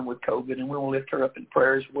she's dealing with COVID, and we want to lift her up in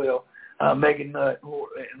prayer as well. Megan,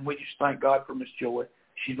 and we just thank God for Miss Joy.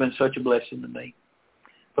 She's been such a blessing to me.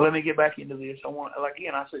 But let me get back into this.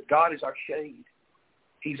 I said, God is our shade.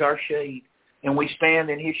 He's our shade. And we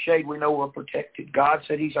stand in his shade. We know we're protected. God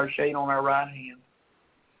said he's our shade on our right hand.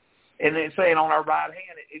 And then saying on our right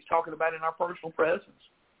hand, it's talking about in our personal presence.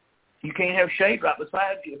 You can't have shade right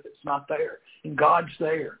beside you if it's not there. And God's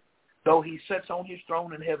there. Though he sits on his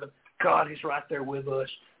throne in heaven, God is right there with us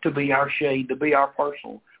to be our shade, to be our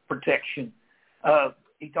personal protection.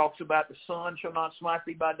 He talks about the sun shall not smite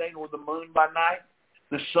thee by day, nor the moon by night.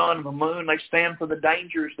 The sun and the moon, they stand for the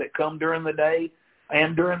dangers that come during the day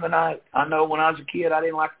and during the night. I know when I was a kid, I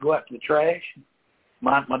didn't like to go out to the trash.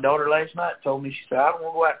 My daughter last night told me, she said, I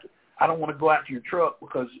don't want to go out to your truck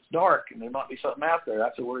because it's dark and there might be something out there. I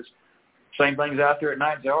said, well, it's the same things out there at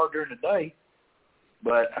night as there are during the day.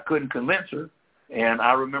 But I couldn't convince her. And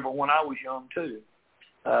I remember when I was young, too.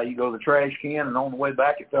 You go to the trash can, and on the way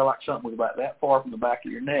back, it felt like something was about that far from the back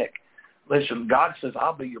of your neck. Listen, God says,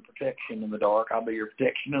 I'll be your protection in the dark. I'll be your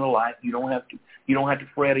protection in the light. You don't have to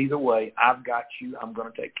fret either way. I've got you. I'm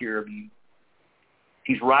going to take care of you.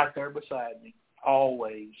 He's right there beside me,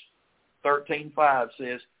 always. 13:5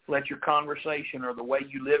 says, let your conversation or the way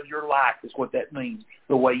you live your life is what that means,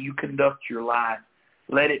 the way you conduct your life.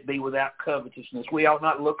 Let it be without covetousness. We ought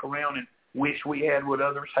not look around and wish we had what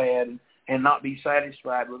others had and not be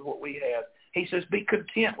satisfied with what we have. He says, be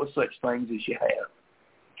content with such things as you have.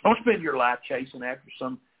 Don't spend your life chasing after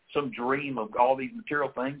some dream of all these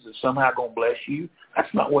material things that's somehow going to bless you.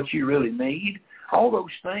 That's not what you really need. All those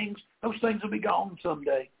things will be gone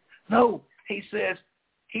someday. No, he says,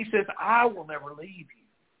 I will never leave you.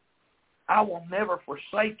 I will never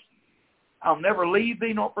forsake you. I'll never leave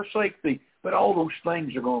thee nor forsake thee. But all those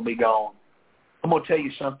things are going to be gone. I'm going to tell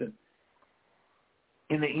you something.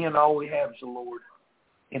 In the end, all we have is the Lord,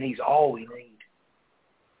 and he's all we need.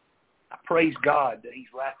 I praise God that he's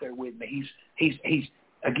right there with me. He's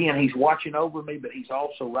watching over me, but he's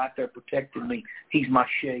also right there protecting me. He's my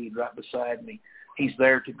shade right beside me. He's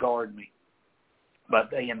there to guard me by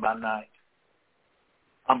day and by night.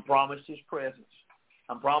 I'm promised his presence.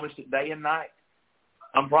 I'm promised it day and night.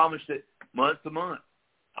 I'm promised it month to month.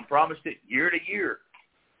 I'm promised it year to year.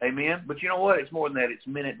 Amen? But you know what? It's more than that. It's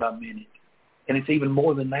minute by minute. And it's even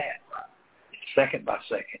more than that. It's second by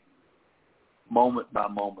second, moment by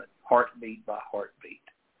moment, heartbeat by heartbeat.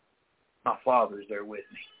 My Father is there with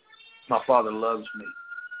me. My Father loves me.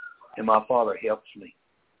 And my Father helps me.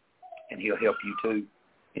 And he'll help you too.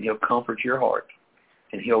 And he'll comfort your heart.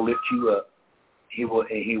 And he'll lift you up. He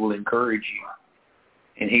will encourage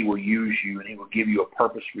you. And he will use you. And he will give you a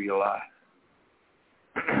purpose for your life.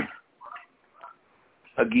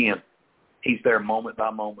 Again, he's there moment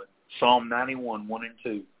by moment. Psalm 91, 1 and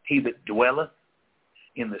 2. He that dwelleth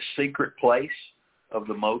in the secret place of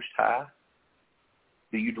the Most High.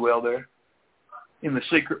 Do you dwell there? In the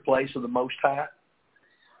secret place of the Most High?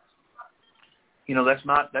 You know,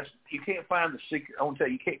 you can't find the secret. I want to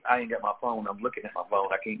tell you, I ain't got my phone. I'm looking at my phone.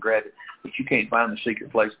 I can't grab it. But you can't find the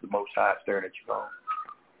secret place of the Most High staring at your phone.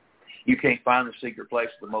 You can't find the secret place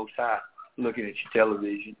of the Most High looking at your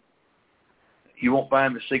television. You won't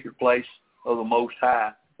find the secret place of the Most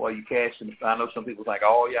High while you're casting. I know some people think,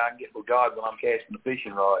 oh, yeah, I can get with God when I'm casting the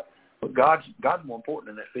fishing rod. But God's more important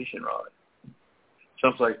than that fishing rod.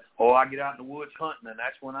 Some say, oh, I get out in the woods hunting, and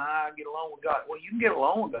that's when I get along with God. Well, you can get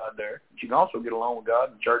along with God there, but you can also get along with God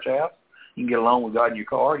in the church house. You can get along with God in your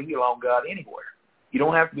car. You can get along with God anywhere. You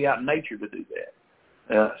don't have to be out in nature to do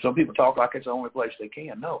that. Some people talk like it's the only place they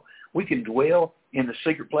can. No, we can dwell in the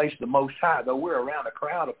secret place of the Most High, though we're around a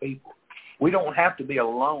crowd of people. We don't have to be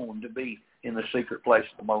alone to be in the secret place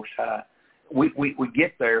of the Most High. We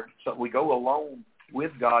get there, so we go alone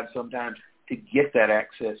with God sometimes to get that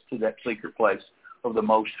access to that secret place of the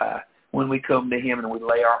Most High. When we come to him and we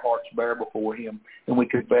lay our hearts bare before him and we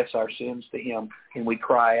confess our sins to him and we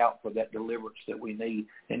cry out for that deliverance that we need,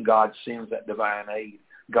 and God sends that divine aid.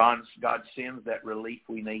 God sends that relief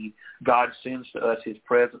we need. God sends to us his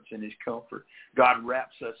presence and his comfort. God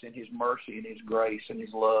wraps us in his mercy and his grace and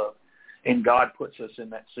his love. And God puts us in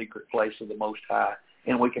that secret place of the Most High.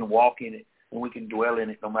 And we can walk in it and we can dwell in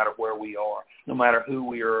it no matter where we are, no matter who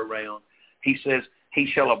we are around. He says, he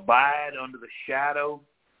shall abide under the shadow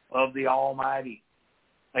of the Almighty.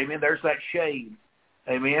 Amen. There's that shade.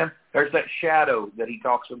 Amen. There's that shadow that he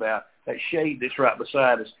talks about, that shade that's right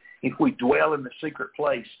beside us. If we dwell in the secret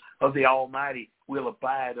place of the Almighty, we'll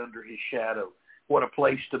abide under his shadow. What a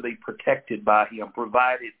place to be protected by him,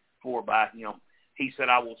 provided for by him. He said,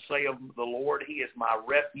 I will say of the Lord, he is my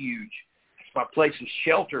refuge. It's my place of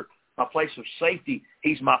shelter, my place of safety.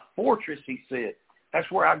 He's my fortress, he said. That's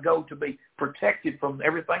where I go to be protected from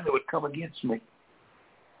everything that would come against me.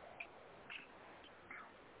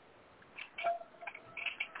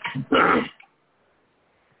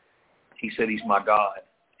 He said he's my God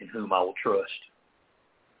in whom I will trust.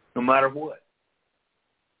 No matter what.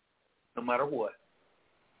 No matter what.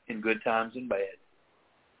 In good times and bad.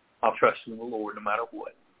 I'll trust in the Lord no matter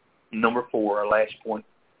what. Number 4, our last point.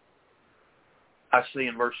 I see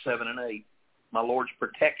in verse 7 and 8, my Lord's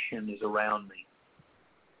protection is around me.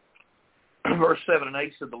 Verse 7 and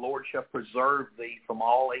 8 said, the Lord shall preserve thee from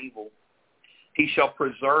all evil. He shall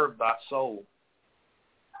preserve thy soul.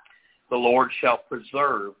 The Lord shall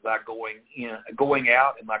preserve thy going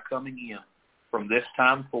out and thy coming in from this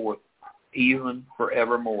time forth, even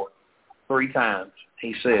forevermore. 3 times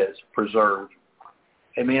he says, preserve.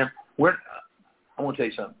 Amen. I want to tell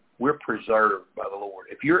you something. We're preserved by the Lord.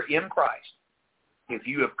 If you're in Christ, if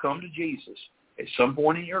you have come to Jesus at some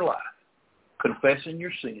point in your life, confessing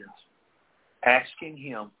your sins, asking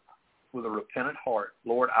him with a repentant heart,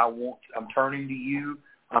 Lord, I'm turning to you.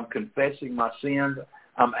 I'm confessing my sins.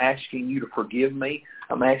 I'm asking you to forgive me.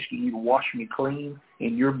 I'm asking you to wash me clean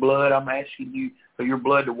in your blood. I'm asking you for your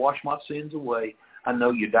blood to wash my sins away. I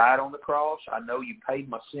know you died on the cross. I know you paid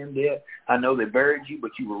my sin debt. I know they buried you,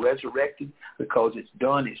 but you were resurrected because it's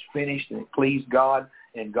done, it's finished, and it pleased God,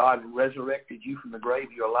 and God resurrected you from the grave.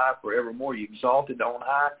 You're alive forevermore. You're exalted on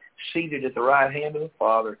high, seated at the right hand of the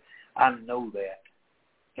Father. I know that.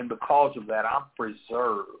 And because of that, I'm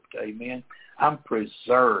preserved. Amen. I'm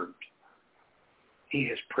preserved. He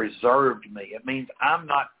has preserved me. It means I'm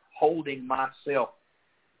not holding myself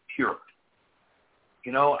pure.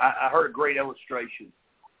 You know, I heard a great illustration.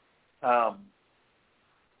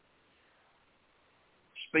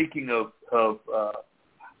 Speaking of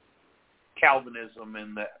Calvinism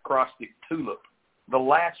and the acrostic TULIP, the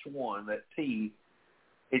last one, that T,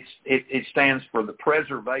 it stands for the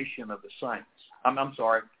preservation of the saints. I'm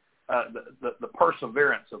sorry, the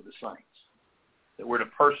perseverance of the saints. That we're to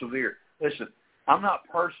persevere. Listen, I'm not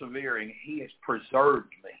persevering. He has preserved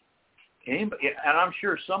me. And I'm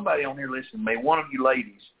sure somebody on here listening to me, one of you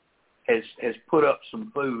ladies, has put up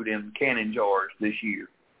some food in canning jars this year.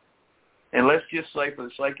 And let's just say, for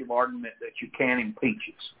the sake of argument, that you're canning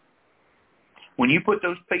peaches. When you put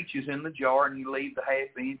those peaches in the jar and you leave the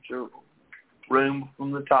half-inch or room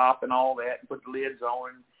from the top and all that, and put the lids on,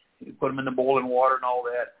 and you put them in the boiling water and all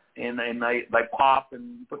that, and they pop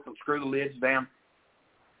and screw the lids down.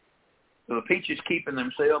 So the peaches keeping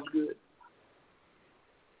themselves good.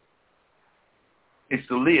 It's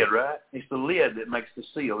the lid, right? It's the lid that makes the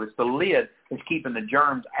seal. It's the lid that's keeping the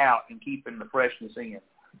germs out and keeping the freshness in.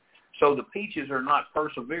 So the peaches are not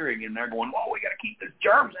persevering in there going, oh, we got to keep the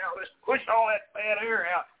germs out. Let's push all that bad air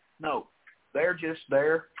out. No, they're just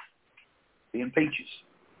there being peaches.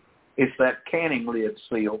 It's that canning lid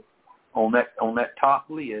seal on that top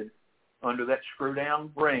lid under that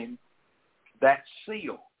screw-down ring. That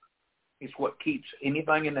seal is what keeps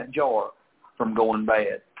anything in that jar from going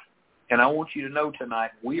bad. And I want you to know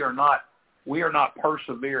tonight, we are not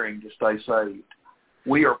persevering to stay saved.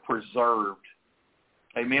 We are preserved.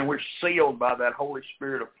 Amen. We're sealed by that Holy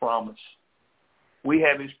Spirit of promise. We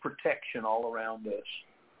have his protection all around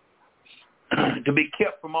us. To be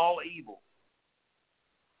kept from all evil,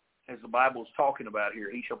 as the Bible is talking about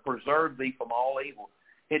here. He shall preserve thee from all evil.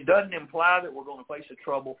 It doesn't imply that we're going to face a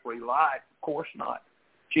trouble-free life. Of course not.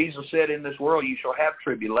 Jesus said, in this world you shall have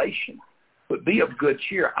tribulation. But be of good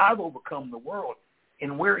cheer. I've overcome the world,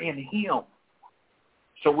 and we're in him.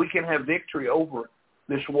 So we can have victory over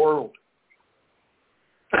this world.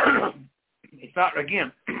 It's not,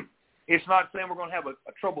 again, it's not saying we're going to have a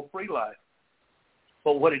trouble-free life.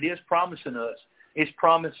 But what it is promising us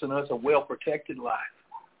a well-protected life.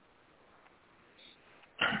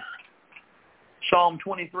 Psalm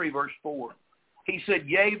 23, verse 4. He said,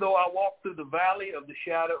 yea, though I walk through the valley of the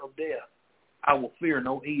shadow of death, I will fear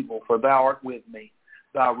no evil, for thou art with me.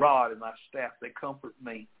 Thy rod and thy staff, they comfort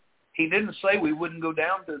me. He didn't say we wouldn't go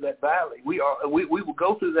down through that valley. We will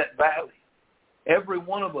go through that valley. Every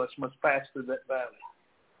one of us must pass through that valley.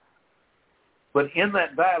 But in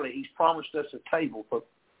that valley, he's promised us a table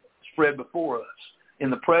spread before us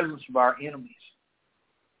in the presence of our enemies.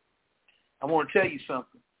 I want to tell you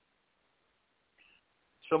something.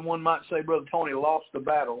 Someone might say, Brother Tony lost the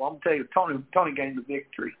battle. I'm going to tell you, Tony gained the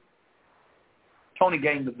victory. Tony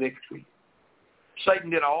gained the victory.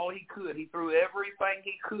 Satan did all he could. He threw everything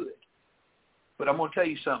he could. But I'm going to tell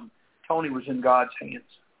you something. Tony was in God's hands.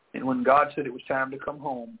 And when God said it was time to come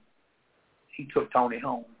home, he took Tony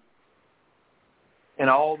home. And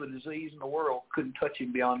all the disease in the world couldn't touch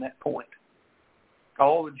him beyond that point.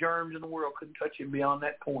 All the germs in the world couldn't touch him beyond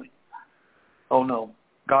that point. Oh, no.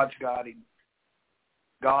 God's got him.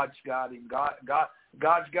 God's got him.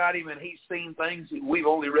 God's got him, and he's seen things that we've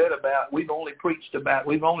only read about, we've only preached about,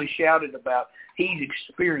 we've only shouted about. He's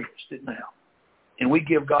experienced it now. And we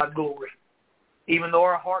give God glory. Even though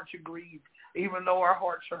our hearts are grieved, even though our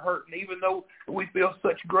hearts are hurting, even though we feel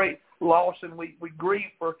such great loss, and we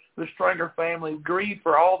grieve for the Stringer family, we grieve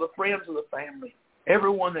for all the friends of the family,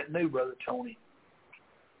 everyone that knew Brother Tony.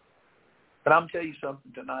 But I'm telling you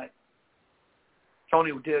something tonight.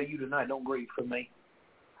 Tony will tell you tonight, don't grieve for me.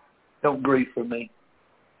 Don't grieve for me.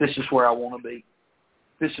 This is where I want to be.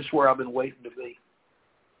 This is where I've been waiting to be.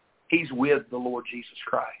 He's with the Lord Jesus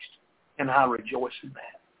Christ, and I rejoice in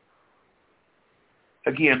that.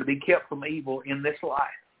 Again, to be kept from evil in this life,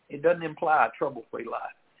 it doesn't imply a trouble-free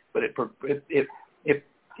life, but it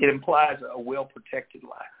implies a well-protected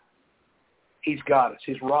life. He's got us.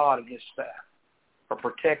 His rod and his staff are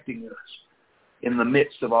protecting us in the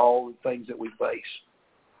midst of all the things that we face.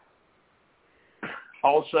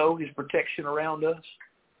 Also, his protection around us,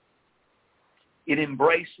 it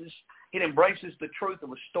embraces the truth of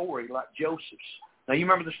a story like Joseph's. Now, you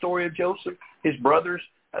remember the story of Joseph? His brothers,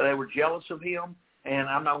 they were jealous of him, and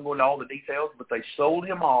I'm not going to go into all the details, but they sold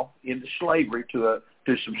him off into slavery to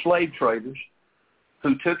some slave traders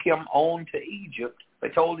who took him on to Egypt. They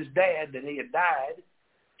told his dad that he had died,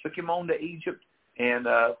 took him on to Egypt, and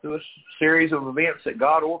through a series of events that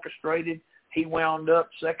God orchestrated, he wound up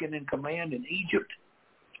second in command in Egypt,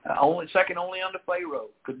 second only under Pharaoh.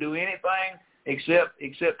 Could do anything except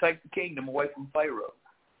take the kingdom away from Pharaoh.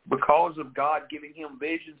 Because of God giving him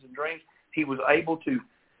visions and dreams, he was able to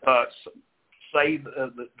save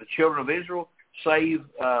the children of Israel, save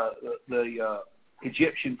the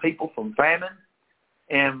Egyptian people from famine.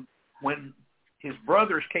 And when his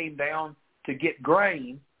brothers came down to get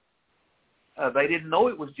grain, they didn't know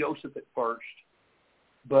it was Joseph at first.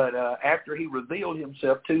 But after he revealed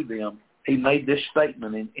himself to them, he made this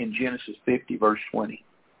statement in Genesis 50, verse 20.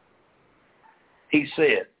 He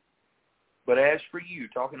said, "But as for you,"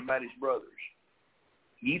 talking about his brothers,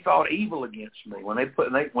 "ye thought evil against me." When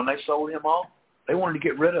they sold him off, they wanted to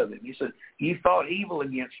get rid of him. He said, "Ye thought evil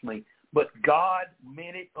against me, but God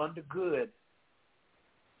meant it unto good,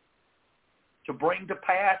 to bring to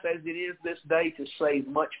pass as it is this day, to save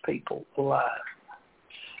much people alive."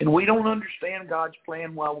 And we don't understand God's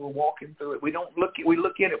plan while we're walking through it. We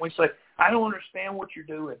look at it and we say, "I don't understand what you're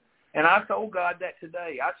doing." And I told God that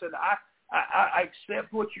today. I said, I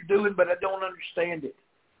accept what you're doing, but I don't understand it.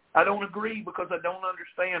 I don't agree because I don't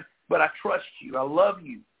understand, but I trust you. I love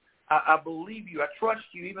you. I believe you. I trust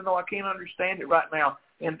you, even though I can't understand it right now.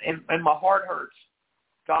 And my heart hurts.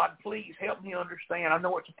 God, please help me understand. I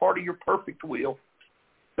know it's a part of your perfect will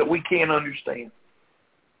that we can't understand.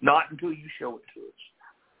 Not until you show it to us.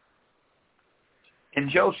 And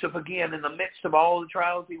Joseph, again, in the midst of all the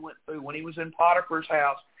trials he went through, when he was in Potiphar's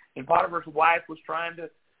house, and Potiphar's wife was trying to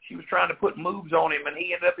put moves on him, and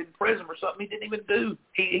he ended up in prison for something he didn't even do.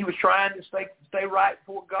 He was trying to stay right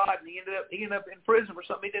before God, and he ended up in prison for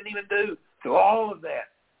something he didn't even do. Through all of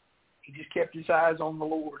that, he just kept his eyes on the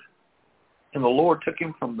Lord, and the Lord took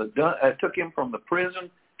him from the prison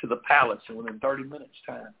to the palace within 30 minutes'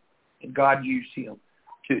 time, and God used him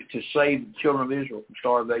to save the children of Israel from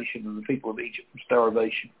starvation and the people of Egypt from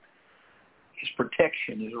starvation. His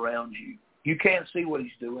protection is around you. You can't see what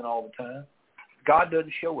he's doing all the time. God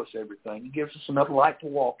doesn't show us everything. He gives us enough light to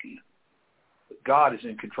walk in. But God is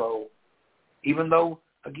in control. Even though,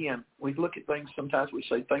 again, we look at things, sometimes we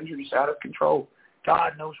say things are just out of control.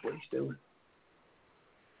 God knows what he's doing.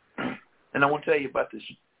 And I want to tell you about this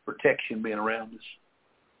protection being around us.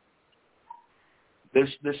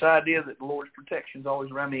 This idea that the Lord's protection is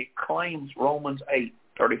always around me, it claims Romans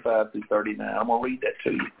 8:35 through 39. I'm going to read that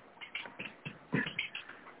to you.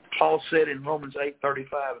 Paul said in Romans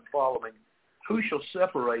 8:35 and following, "Who shall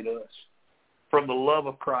separate us from the love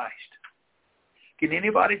of Christ? Can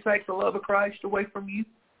anybody take the love of Christ away from you?"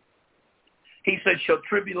 He said, "Shall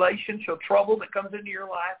tribulation, shall trouble that comes into your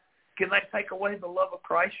life, can they take away the love of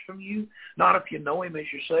Christ from you? Not if you know him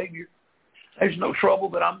as your Savior." There's no trouble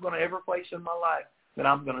that I'm going to ever face in my life that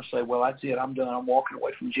I'm going to say, "Well, that's it. I'm done. I'm walking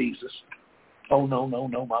away from Jesus." Oh, no,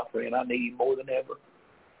 my friend. I need him more than ever.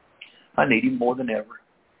 I need him more than ever.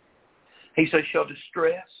 He says, "Shall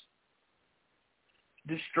distress,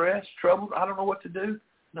 trouble, I don't know what to do."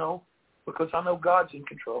 No. because I know God's in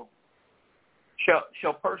control.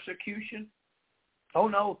 Shall persecution? Oh,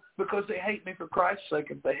 no, because they hate me for Christ's sake.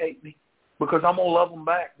 If they hate me, because I'm going to love them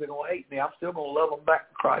back. They're going to hate me. I'm still going to love them back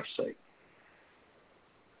for Christ's sake.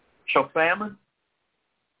 Shall famine?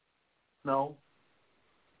 No.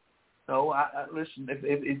 No, listen,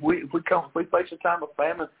 if we face a time of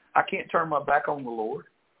famine, I can't turn my back on the Lord.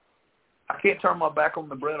 I can't turn my back on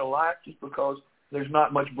the bread of life just because there's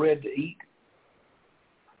not much bread to eat.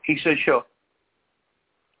 He says, shall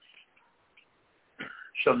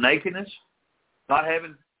nakedness, not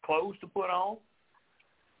having clothes to put on,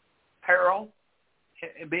 peril,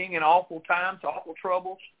 being in awful times, awful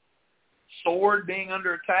troubles, sword being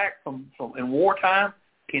under attack from in wartime.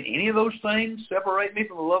 Can any of those things separate me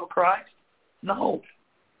from the love of Christ? No,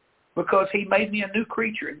 because he made me a new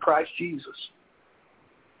creature in Christ Jesus.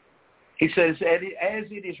 He says, as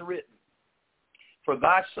it is written, for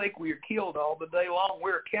thy sake we are killed all the day long.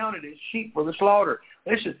 We're accounted as sheep for the slaughter.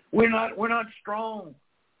 Listen, we're not strong.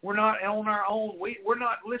 We're not on our own. We're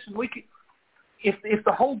not. Listen, we can. If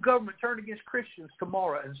the whole government turned against Christians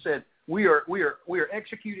tomorrow and said we are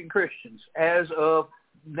executing Christians as of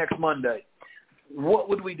next Monday, what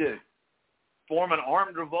would we do? Form an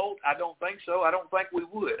armed revolt? I don't think so. I don't think we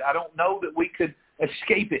would. I don't know that we could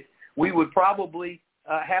escape it. We would probably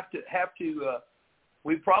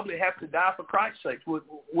we'd probably have to die for Christ's sake,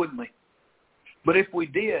 wouldn't we? But if we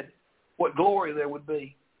did, what glory there would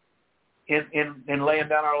be in laying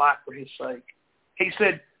down our life for his sake. He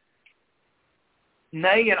said,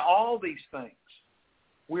 nay, in all these things,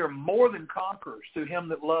 we are more than conquerors through him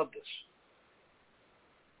that loved us.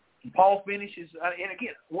 And Paul finishes, and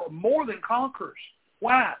again, we're more than conquerors.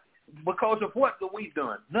 Why? Because of what that we've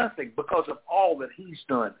done? Nothing. Because of all that he's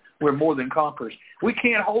done, we're more than conquerors. We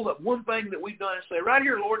can't hold up one thing that we've done and say, right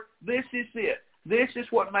here, Lord, this is it. This is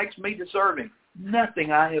what makes me deserving.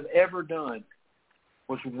 Nothing I have ever done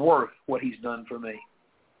was worth what he's done for me.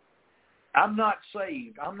 I'm not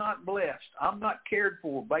saved. I'm not blessed. I'm not cared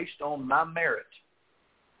for based on my merit.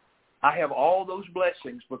 I have all those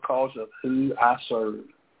blessings because of who I serve.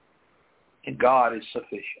 And God is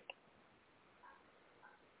sufficient.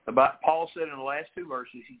 Paul said in the last two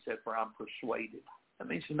verses, he said, for I'm persuaded. That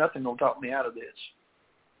means nothing will talk me out of this.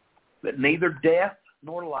 That neither death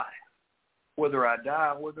nor life, whether I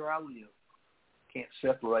die or whether I live, can't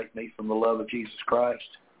separate me from the love of Jesus Christ.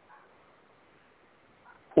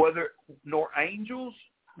 Whether nor angels,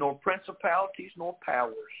 nor principalities, nor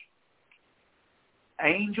powers,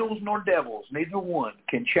 angels nor devils, neither one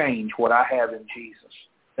can change what I have in Jesus.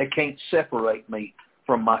 They can't separate me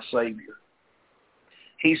from my Savior.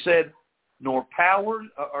 He said, nor powers,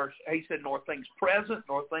 or he said, nor things present,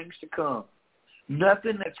 nor things to come.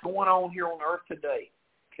 Nothing that's going on here on earth today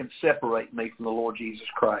can separate me from the Lord Jesus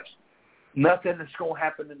Christ. Nothing that's going to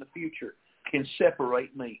happen in the future can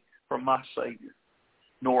separate me from my Savior.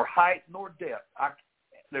 Nor height nor depth.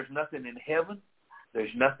 There's nothing in heaven,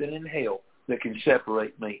 there's nothing in hell that can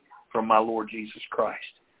separate me from my Lord Jesus Christ.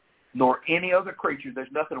 Nor any other creature. There's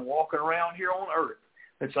nothing walking around here on earth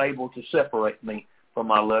that's able to separate me from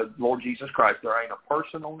my Lord Jesus Christ. There ain't a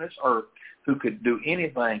person on this earth who could do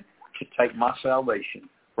anything to take my salvation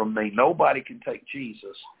from me. Nobody can take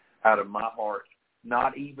Jesus out of my heart,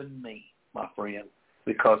 not even me, my friend,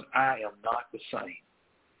 because I am not the same.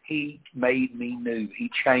 He made me new. He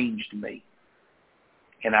changed me,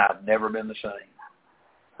 and I've never been the same.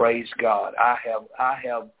 Praise God. I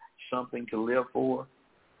have something to live for,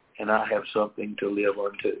 and I have something to live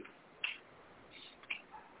unto.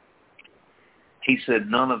 He said,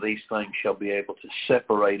 none of these things shall be able to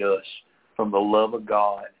separate us from the love of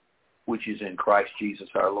God, which is in Christ Jesus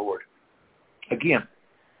our Lord. Again,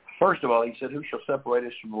 first of all, he said, who shall separate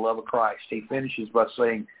us from the love of Christ? He finishes by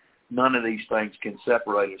saying, none of these things can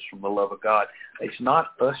separate us from the love of God. It's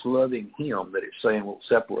not us loving him that it's saying will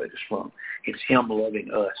separate us from. It's him loving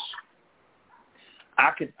us.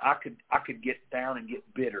 I could get down and get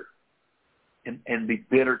bitter and be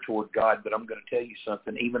bitter toward God, but I'm going to tell you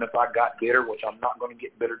something. Even if I got bitter, which I'm not going to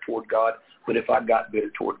get bitter toward God, but if I got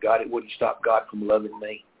bitter toward God, it wouldn't stop God from loving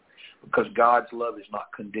me, because God's love is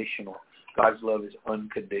not conditional. God's love is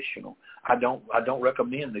unconditional. I don't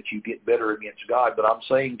recommend that you get bitter against God, but I'm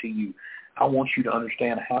saying to you, I want you to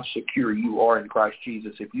understand how secure you are in Christ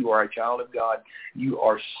Jesus. If you are a child of God, you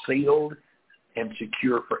are sealed and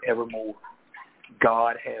secure forevermore.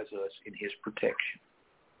 God has us in his protection.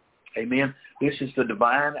 Amen. This is the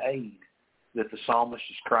divine aid that the psalmist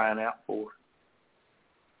is crying out for.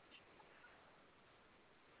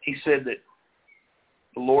 He said that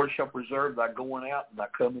the Lord shall preserve thy going out and thy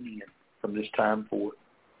coming in from this time forth.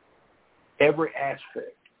 Every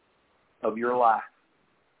aspect of your life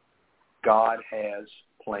God has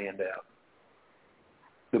planned out.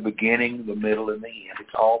 The beginning, the middle, and the end. It's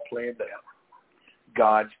all planned out.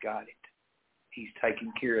 God's got it. He's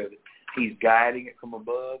taking care of it. He's guiding it from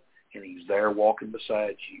above, and He's there walking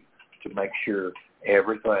beside you to make sure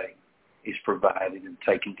everything is provided and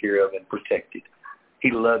taken care of and protected.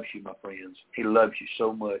 He loves you, my friends. He loves you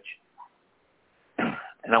so much.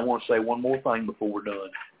 And I want to say one more thing before we're done.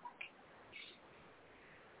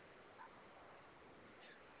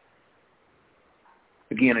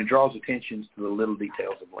 Again, it draws attention to the little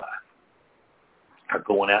details of life. Our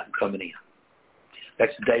going out and coming in.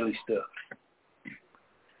 That's daily stuff.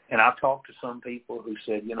 And I've talked to some people who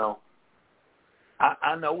said,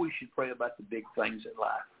 I know we should pray about the big things in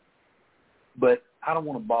life, but I don't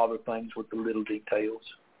want to bother things with the little details.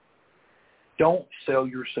 Don't sell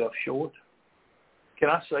yourself short. Can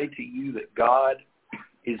I say to you that God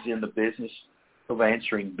is in the business of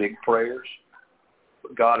answering big prayers,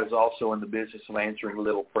 but God is also in the business of answering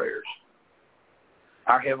little prayers.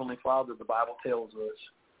 Our Heavenly Father, the Bible tells us,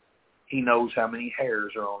 He knows how many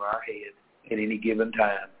hairs are on our head at any given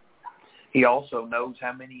time. He also knows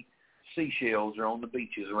how many seashells are on the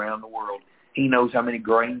beaches around the world. He knows how many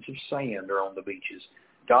grains of sand are on the beaches.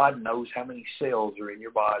 God knows how many cells are in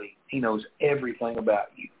your body. He knows everything about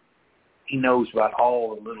you. He knows about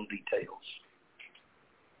all the little details.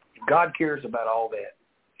 If God cares about all that,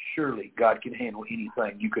 surely God can handle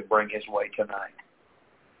anything you could bring His way tonight.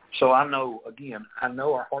 So I know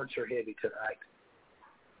our hearts are heavy tonight.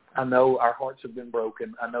 I know our hearts have been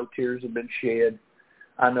broken. I know tears have been shed.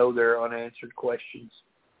 I know there are unanswered questions.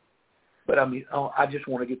 But I just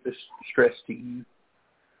want to get this stressed to you.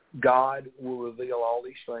 God will reveal all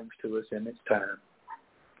these things to us in His time.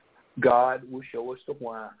 God will show us the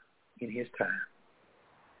why in His time.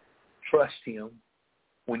 Trust Him.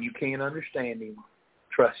 When you can't understand Him,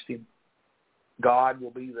 trust Him. God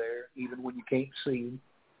will be there even when you can't see Him.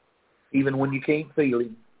 Even when you can't feel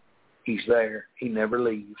Him, He's there. He never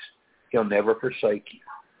leaves. He'll never forsake you.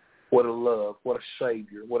 What a love, what a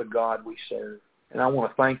Savior, what a God we serve. And I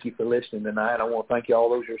want to thank you for listening tonight. I want to thank you all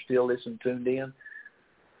those who are still listening, tuned in,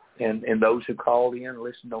 and those who called in and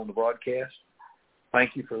listened on the broadcast.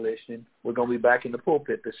 Thank you for listening. We're going to be back in the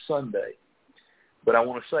pulpit this Sunday. But I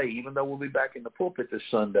want to say, even though we'll be back in the pulpit this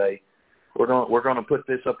Sunday, we're going to put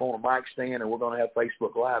this up on a mic stand, and we're going to have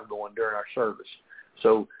Facebook Live going during our service.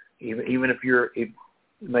 So even if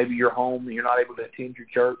maybe you're home and you're not able to attend your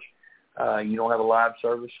church, you don't have a live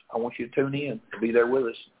service, I want you to tune in and be there with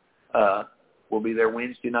us. We'll be there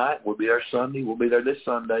Wednesday night. We'll be there Sunday. We'll be there this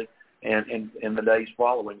Sunday and the days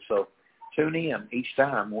following. So tune in each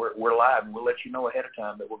time. We're live, and we'll let you know ahead of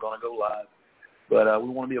time that we're going to go live. But we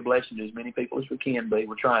want to be a blessing to as many people as we can be.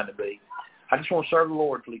 We're trying to be. I just want to serve the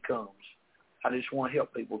Lord till He comes. I just want to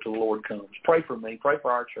help people till the Lord comes. Pray for me. Pray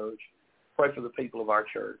for our church. Pray for the people of our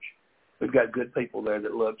church. We've got good people there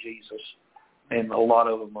that love Jesus, and a lot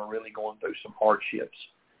of them are really going through some hardships.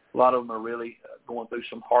 A lot of them are really going through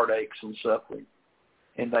some heartaches and suffering,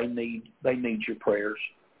 and they need your prayers.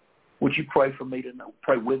 Would you pray for me tonight?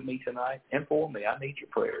 Pray with me tonight and for me. I need your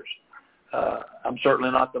prayers. I'm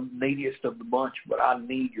certainly not the neediest of the bunch, but I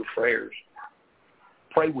need your prayers.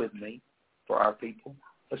 Pray with me for our people.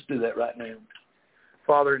 Let's do that right now.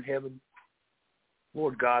 Father in heaven,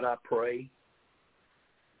 Lord God, I pray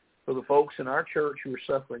for the folks in our church who are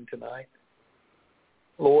suffering tonight.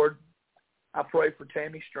 Lord, I pray for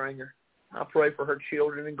Tammy Stringer. I pray for her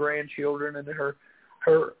children and grandchildren and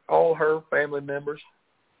all her family members.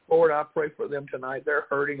 Lord, I pray for them tonight. They're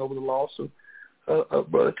hurting over the loss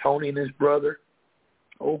of Brother Tony and his brother.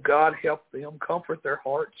 Oh, God, help them. Comfort their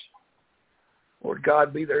hearts. Lord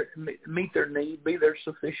God, meet their need, be their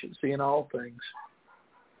sufficiency in all things.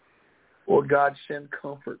 Lord God, send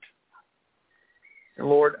comfort. And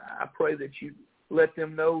Lord, I pray that you let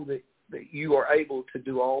them know that you are able to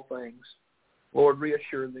do all things. Lord,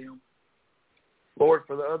 reassure them. Lord,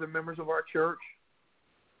 for the other members of our church,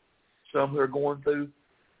 some who are going through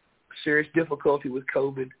serious difficulty with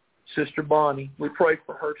COVID, Sister Bonnie, we pray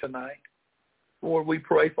for her tonight. Lord, we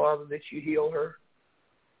pray, Father, that you heal her.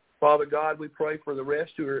 Father God, we pray for the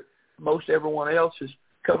rest most everyone else is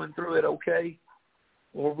coming through it okay.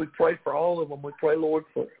 Lord, we pray for all of them. We pray, Lord,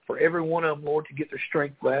 for every one of them, Lord, to get their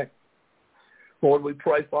strength back. Lord, we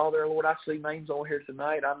pray, Father, Lord, I see names on here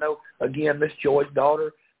tonight. I know, again, Miss Joy's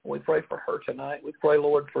daughter. We pray for her tonight. We pray,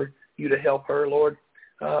 Lord, for you to help her, Lord.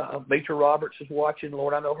 Mitra Roberts is watching.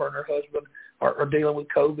 Lord, I know her and her husband are dealing with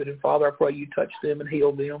COVID. And, Father, I pray you touch them and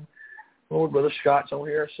heal them. Lord, Brother Scott's on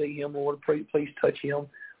here. I see him. Lord, please touch him.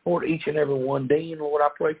 Lord, each and every one. Dean, Lord, I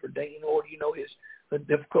pray for Dean. Lord, you know the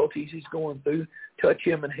difficulties he's going through. Touch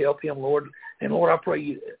him and help him, Lord. And, Lord, I pray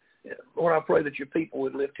you Lord, I pray that your people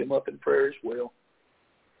would lift him up in prayer as well.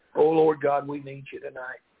 Oh, Lord God, we need you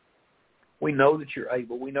tonight. We know that you're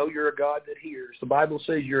able. We know you're a God that hears. The Bible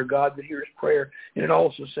says you're a God that hears prayer, and it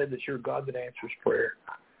also said that you're a God that answers prayer.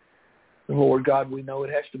 And Lord God, we know it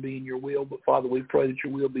has to be in your will, but Father, we pray that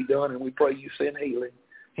your will be done, and we pray you send healing,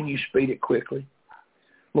 and you speed it quickly.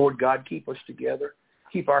 Lord God, keep us together.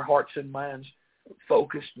 Keep our hearts and minds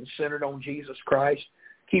focused and centered on Jesus Christ.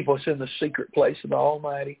 Keep us in the secret place of the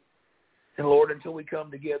Almighty. And Lord, until we come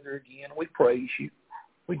together again, we praise you.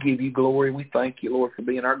 We give you glory. We thank you, Lord, for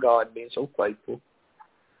being our God and being so faithful.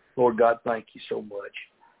 Lord God, thank you so much.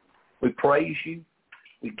 We praise you.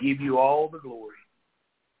 We give you all the glory.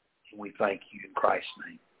 And we thank you in Christ's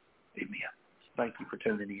name. Amen. Thank you for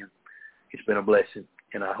tuning in. It's been a blessing,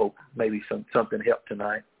 and I hope maybe something helped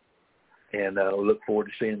tonight. And we look forward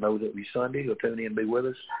to seeing those of you Sunday who'll tune in and be with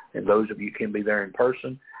us, and those of you can be there in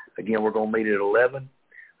person. Again, we're going to meet at 11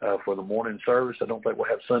 for the morning service. I don't think we'll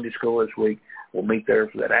have Sunday school this week. We'll meet there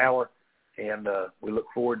for that hour, and we look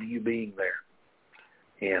forward to you being there.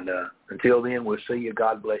 And until then, we'll see you.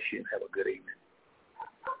 God bless you, and have a good evening.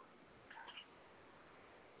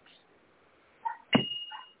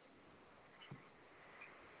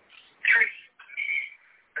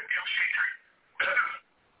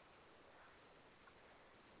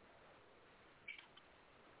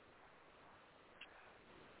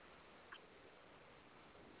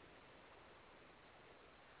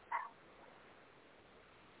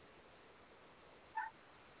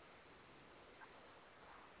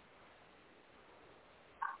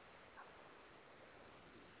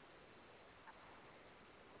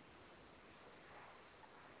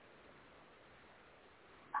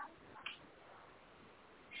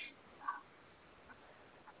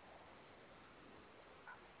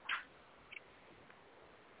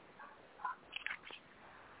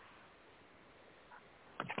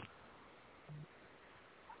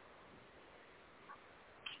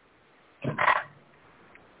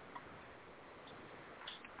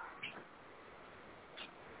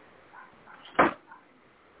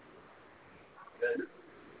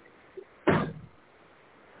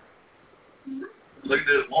 Look at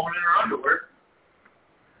this woman in her underwear.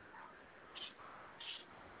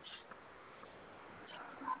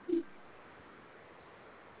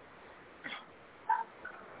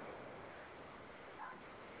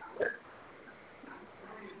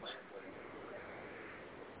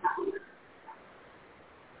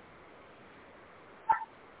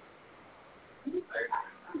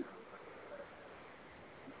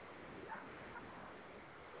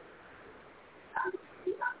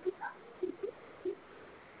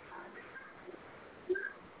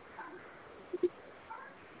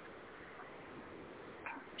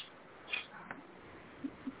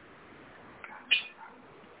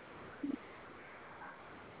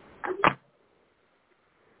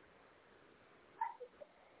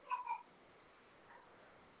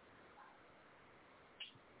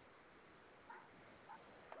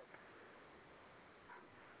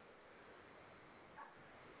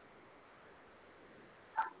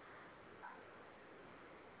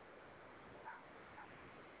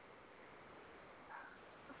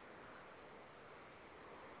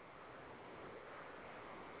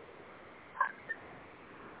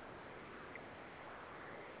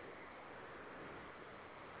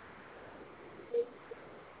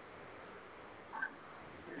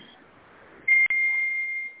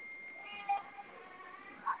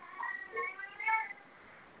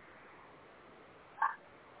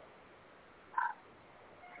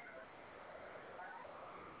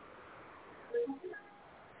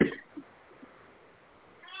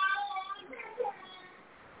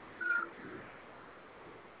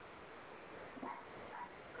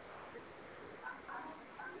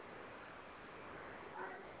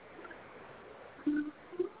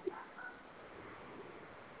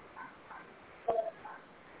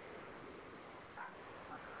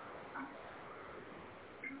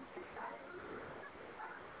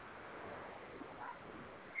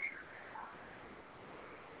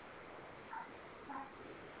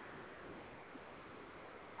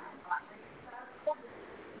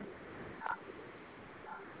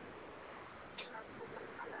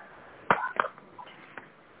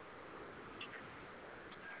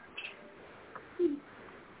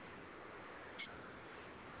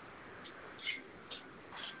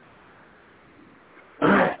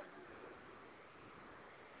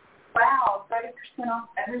 Wow, 30% off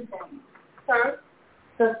everything. Sir?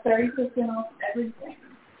 So 30% off everything.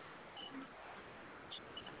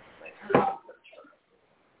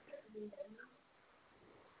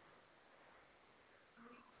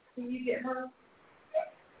 Can you get her?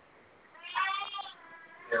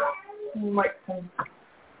 Yeah. Like some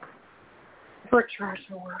for trash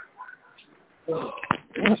or work.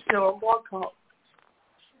 Still a blog call.